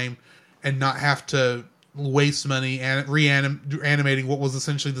time and not have to waste money and reanimating what was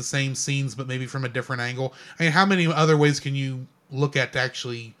essentially the same scenes but maybe from a different angle. I mean, how many other ways can you look at to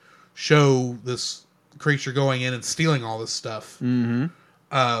actually show this creature going in and stealing all this stuff? And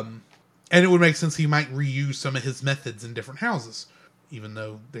it would make sense he might reuse some of his methods in different houses, even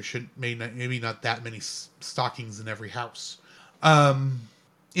though there maybe not that many stockings in every house.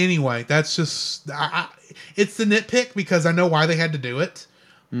 Anyway, that's just it's the nitpick because I know why they had to do it,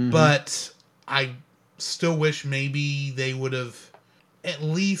 but I still wish maybe they would have at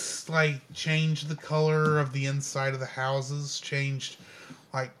least changed the color of the inside of the houses, changed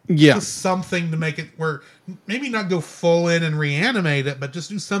just something to make it where maybe not go full in and reanimate it, but just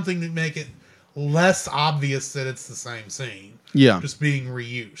do something to make it less obvious that it's the same scene. Yeah, just being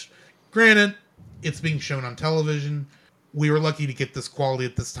reused. Granted, it's being shown on television. We were lucky to get this quality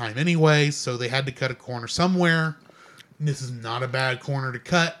at this time anyway, so they had to cut a corner somewhere. And this is not a bad corner to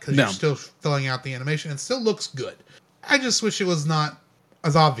cut because you're still filling out the animation. It still looks good. I just wish it was not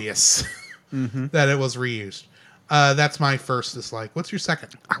as obvious that it was reused. That's my first dislike. What's your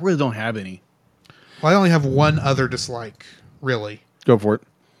second? I really don't have any. Well, I only have one other dislike, really. Go for it.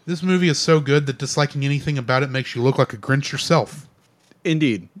 This movie is so good that disliking anything about it makes you look like a Grinch yourself.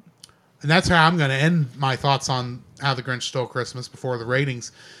 Indeed. And that's how I'm going to end my thoughts on How the Grinch Stole Christmas before the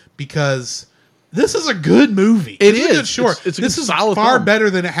ratings, because this is a good movie. It is. A good short. It's a this is solid far film.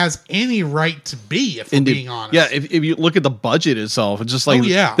 better than it has any right to be, if we're being honest. Yeah, if you look at the budget itself, it's just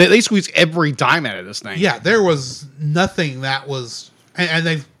they squeeze every dime out of this thing. Yeah, there was nothing that was... And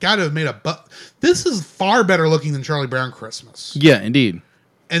they've got to have made this is far better looking than Charlie Brown Christmas. Yeah, indeed.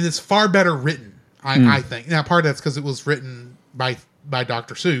 And it's far better written, I think. Now, part of that's because it was written by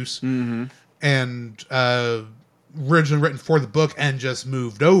Dr. Seuss. And originally written for the book and just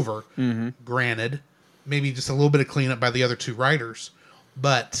moved over. Granted, maybe just a little bit of cleanup by the other two writers,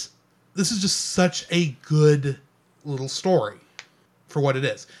 but this is just such a good little story for what it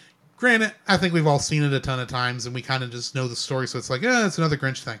is. Granted, I think we've all seen it a ton of times and we kind of just know the story, so it's like, it's another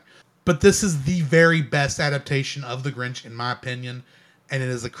Grinch thing. But this is the very best adaptation of the Grinch, in my opinion, and it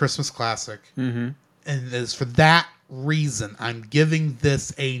is a Christmas classic. And it is for that reason I'm giving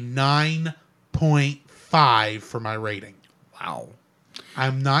this a 9.5 for my rating. Wow.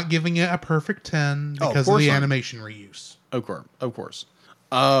 I'm not giving it a perfect 10 because of the animation reuse. Of course.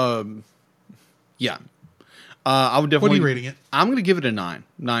 Yeah. I would definitely. What are you rating it? I'm going to give it a 9.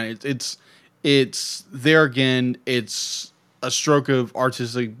 9. It's there again. It's a stroke of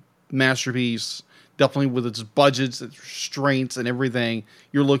artistic masterpiece. Definitely with its budgets, its restraints, and everything.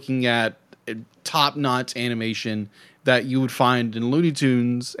 You're looking at top-notch animation that you would find in Looney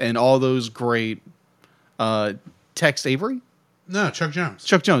Tunes and all those great Tex Avery? No, Chuck Jones.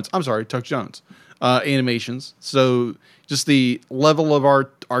 I'm sorry, Chuck Jones animations. So just the level of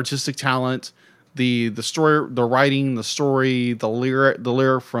artistic talent, the story, the writing, the story, the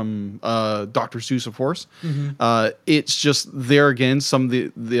lyric from Dr. Seuss, of course. It's just there again. Some of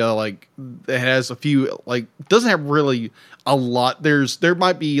the like it has a few like doesn't have really a lot. There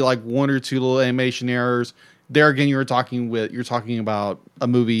might be like one or two little animation errors. There again, you're talking about a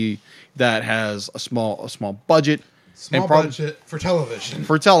movie that has a small budget. Small budget for television.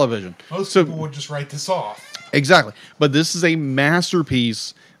 Most people would just write this off. Exactly. But this is a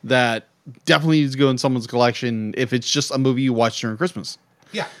masterpiece that definitely needs to go in someone's collection if it's just a movie you watch during Christmas.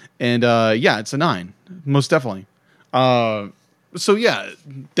 Yeah. And it's a 9. Most definitely. So yeah,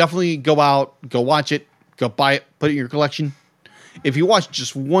 definitely go out, go watch it, go buy it, put it in your collection. If you watch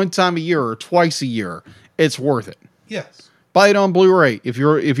just one time a year or twice a year, it's worth it. Yes. Buy it on Blu-ray if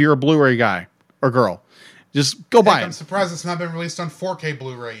you're a Blu-ray guy or girl. Just go buy it. I'm surprised it's not been released on 4K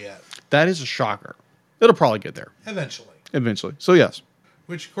Blu-ray yet. That is a shocker. It'll probably get there. Eventually. So yes.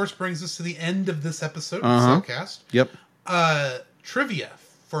 Which, of course, brings us to the end of this episode of the Cellcast. Yep. Trivia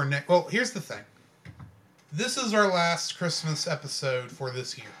for next. Well, here's the thing. This is our last Christmas episode for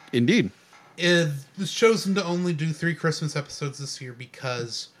this year. Indeed. It was chosen to only do 3 Christmas episodes this year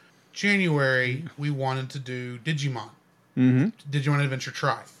because January we wanted to do Digimon. Digimon Adventure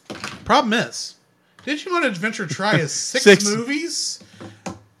Try. Problem is, Digimon Adventure Try is 6 movies,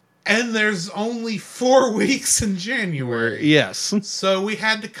 and there's only 4 weeks in January. Yes. So we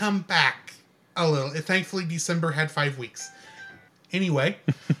had to come back a little. Thankfully, December had 5 weeks. Anyway.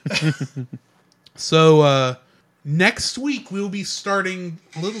 So, next week we'll be starting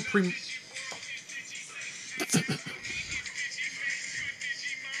a little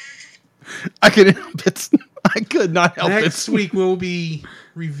I could not help it. Next week we'll be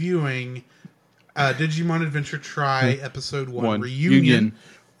reviewing Digimon Adventure Try Episode 1 Reunion.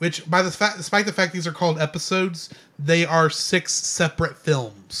 Which, despite the fact these are called episodes, they are 6 separate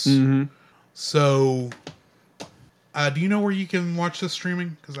films. So, do you know where you can watch this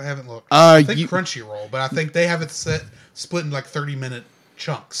streaming? Because I haven't looked. I think Crunchyroll, but I think they have it split in like 30-minute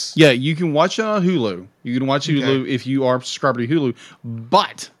chunks. Yeah, you can watch it on Hulu. You can watch Hulu if you are subscribed to Hulu.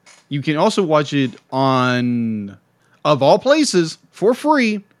 But you can also watch it on, of all places, for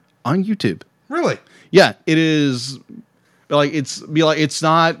free on YouTube. Really? Yeah, it is. It's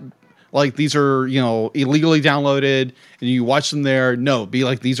not like these are, illegally downloaded and you watch them there. No,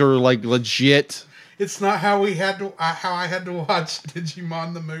 these are like legit. It's not how I had to watch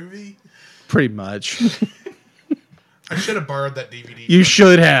Digimon the movie. Pretty much. I should have borrowed that DVD. You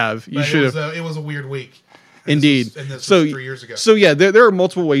should have. You should have. It was a weird week. Indeed. This was 3 years ago. So yeah, there are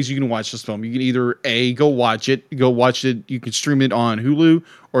multiple ways you can watch this film. You can either go watch it. You can stream it on Hulu,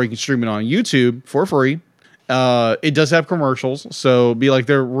 or you can stream it on YouTube for free. It does have commercials, so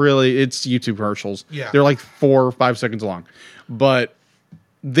it's YouTube commercials. Yeah. They're like 4 or 5 seconds long. But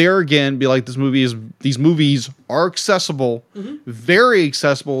there again, these movies are accessible, very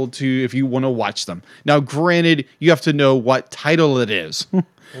accessible to if you want to watch them. Now, granted, you have to know what title it is.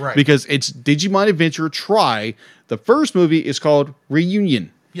 Right. Because it's Digimon Adventure Try. The first movie is called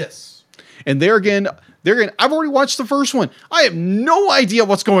Reunion. Yes. And there again, I've already watched the first one. I have no idea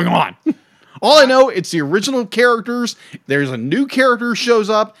what's going on. All I know, it's the original characters. There's a new character shows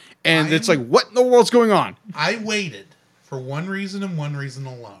up, and it's like, what in the world's going on? I waited for one reason and one reason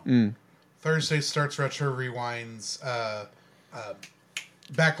alone. Thursday starts Retro Rewind's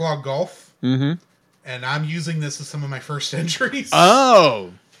Backlog Golf. And I'm using this as some of my first entries.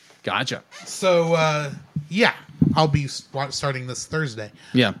 Oh, gotcha. So, I'll be starting this Thursday.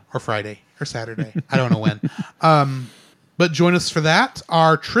 Yeah. Or Friday. Or Saturday. I don't know when. But join us for that.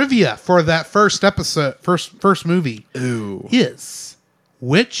 Our trivia for that first episode, first movie, is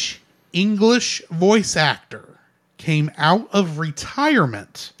which English voice actor came out of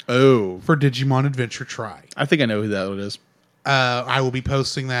retirement for Digimon Adventure Try? I think I know who that is. I will be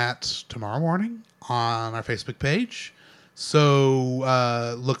posting that tomorrow morning on our Facebook page.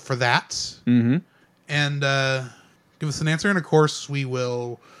 So look for that. Mm-hmm. And give us an answer. And of course, we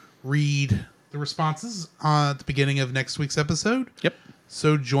will read the responses at the beginning of next week's episode. Yep.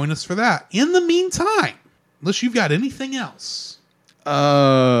 So join us for that. In the meantime, unless you've got anything else.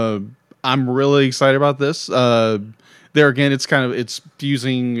 I'm really excited about this. There again, it's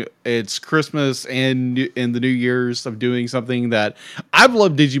fusing it's Christmas and in the New Year's of doing something that I've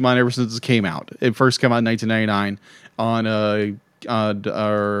loved Digimon ever since it came out. It first came out in 1999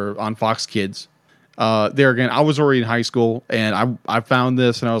 on Fox Kids. There again, I was already in high school and I found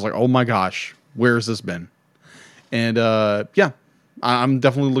this and I was like, oh my gosh, where has this been? And I'm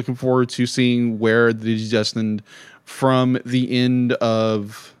definitely looking forward to seeing where the Digidestined from the end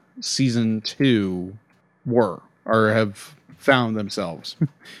of season 2 were or have found themselves.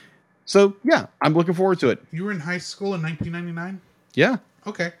 So yeah, I'm looking forward to it. You were in high school in 1999? Yeah.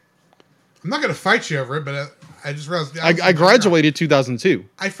 Okay. I'm not going to fight you over it, but I just realized I graduated 2002.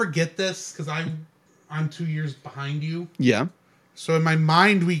 I forget this because I'm 2 years behind you. Yeah. So in my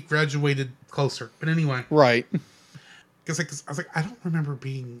mind, we graduated closer. But anyway. Right. Because I was like, I don't remember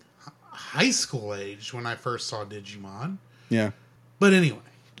being high school age when I first saw Digimon. Yeah. But anyway.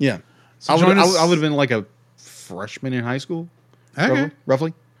 Yeah. So I would have been like a freshman in high school. Okay.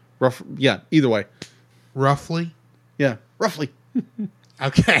 Roughly. Yeah. Either way. Roughly. Yeah. Roughly.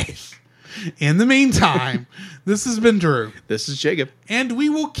 Okay. In the meantime, this has been Drew. This is Jacob. And we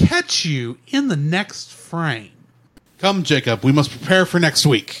will catch you in the next frame. Come, Jacob. We must prepare for next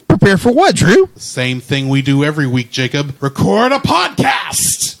week. Prepare for what, Drew? The same thing we do every week, Jacob. Record a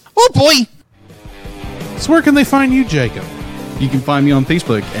podcast. Oh, boy. So where can they find you, Jacob? You can find me on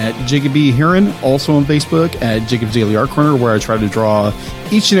Facebook at Jacob B. Heron, also on Facebook at Jacob's Daily Art Corner, where I try to draw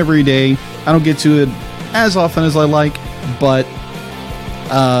each and every day. I don't get to it as often as I like, but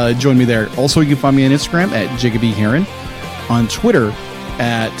join me there. Also, you can find me on Instagram at Jacob B. Heron, on Twitter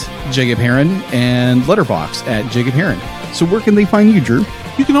at Jacob Heron, and Letterboxd at Jacob Heron. So where can they find you, Drew?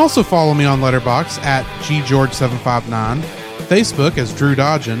 You can also follow me on Letterboxd at GGeorge759, Facebook as Drew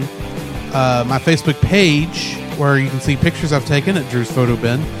Dodgen, my Facebook page where you can see pictures I've taken at Drew's Photo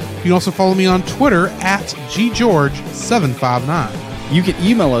Bin. You can also follow me on Twitter at GGeorge759. You can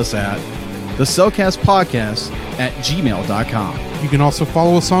email us at thecellcastpodcast@gmail.com. You can also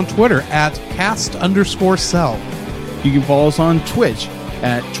follow us on Twitter at cast_cell. You can follow us on Twitch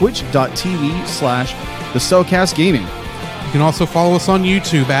at twitch.tv/thecellcastgaming. You can also follow us on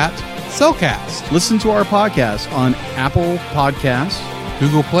YouTube at Cellcast, Listen to our podcast on Apple Podcasts,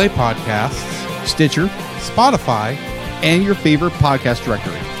 Google Play Podcasts, Stitcher, Spotify, and your favorite podcast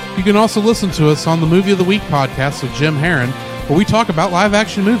directory. You can also listen to us on the Movie of the Week podcast with Jim Heron, where we talk about live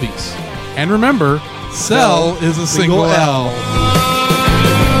action movies. And remember, Cell is a single L.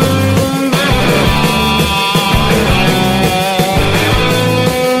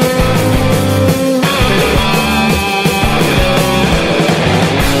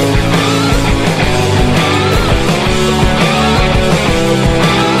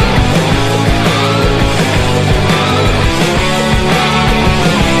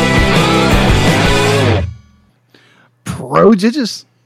 Prodigious.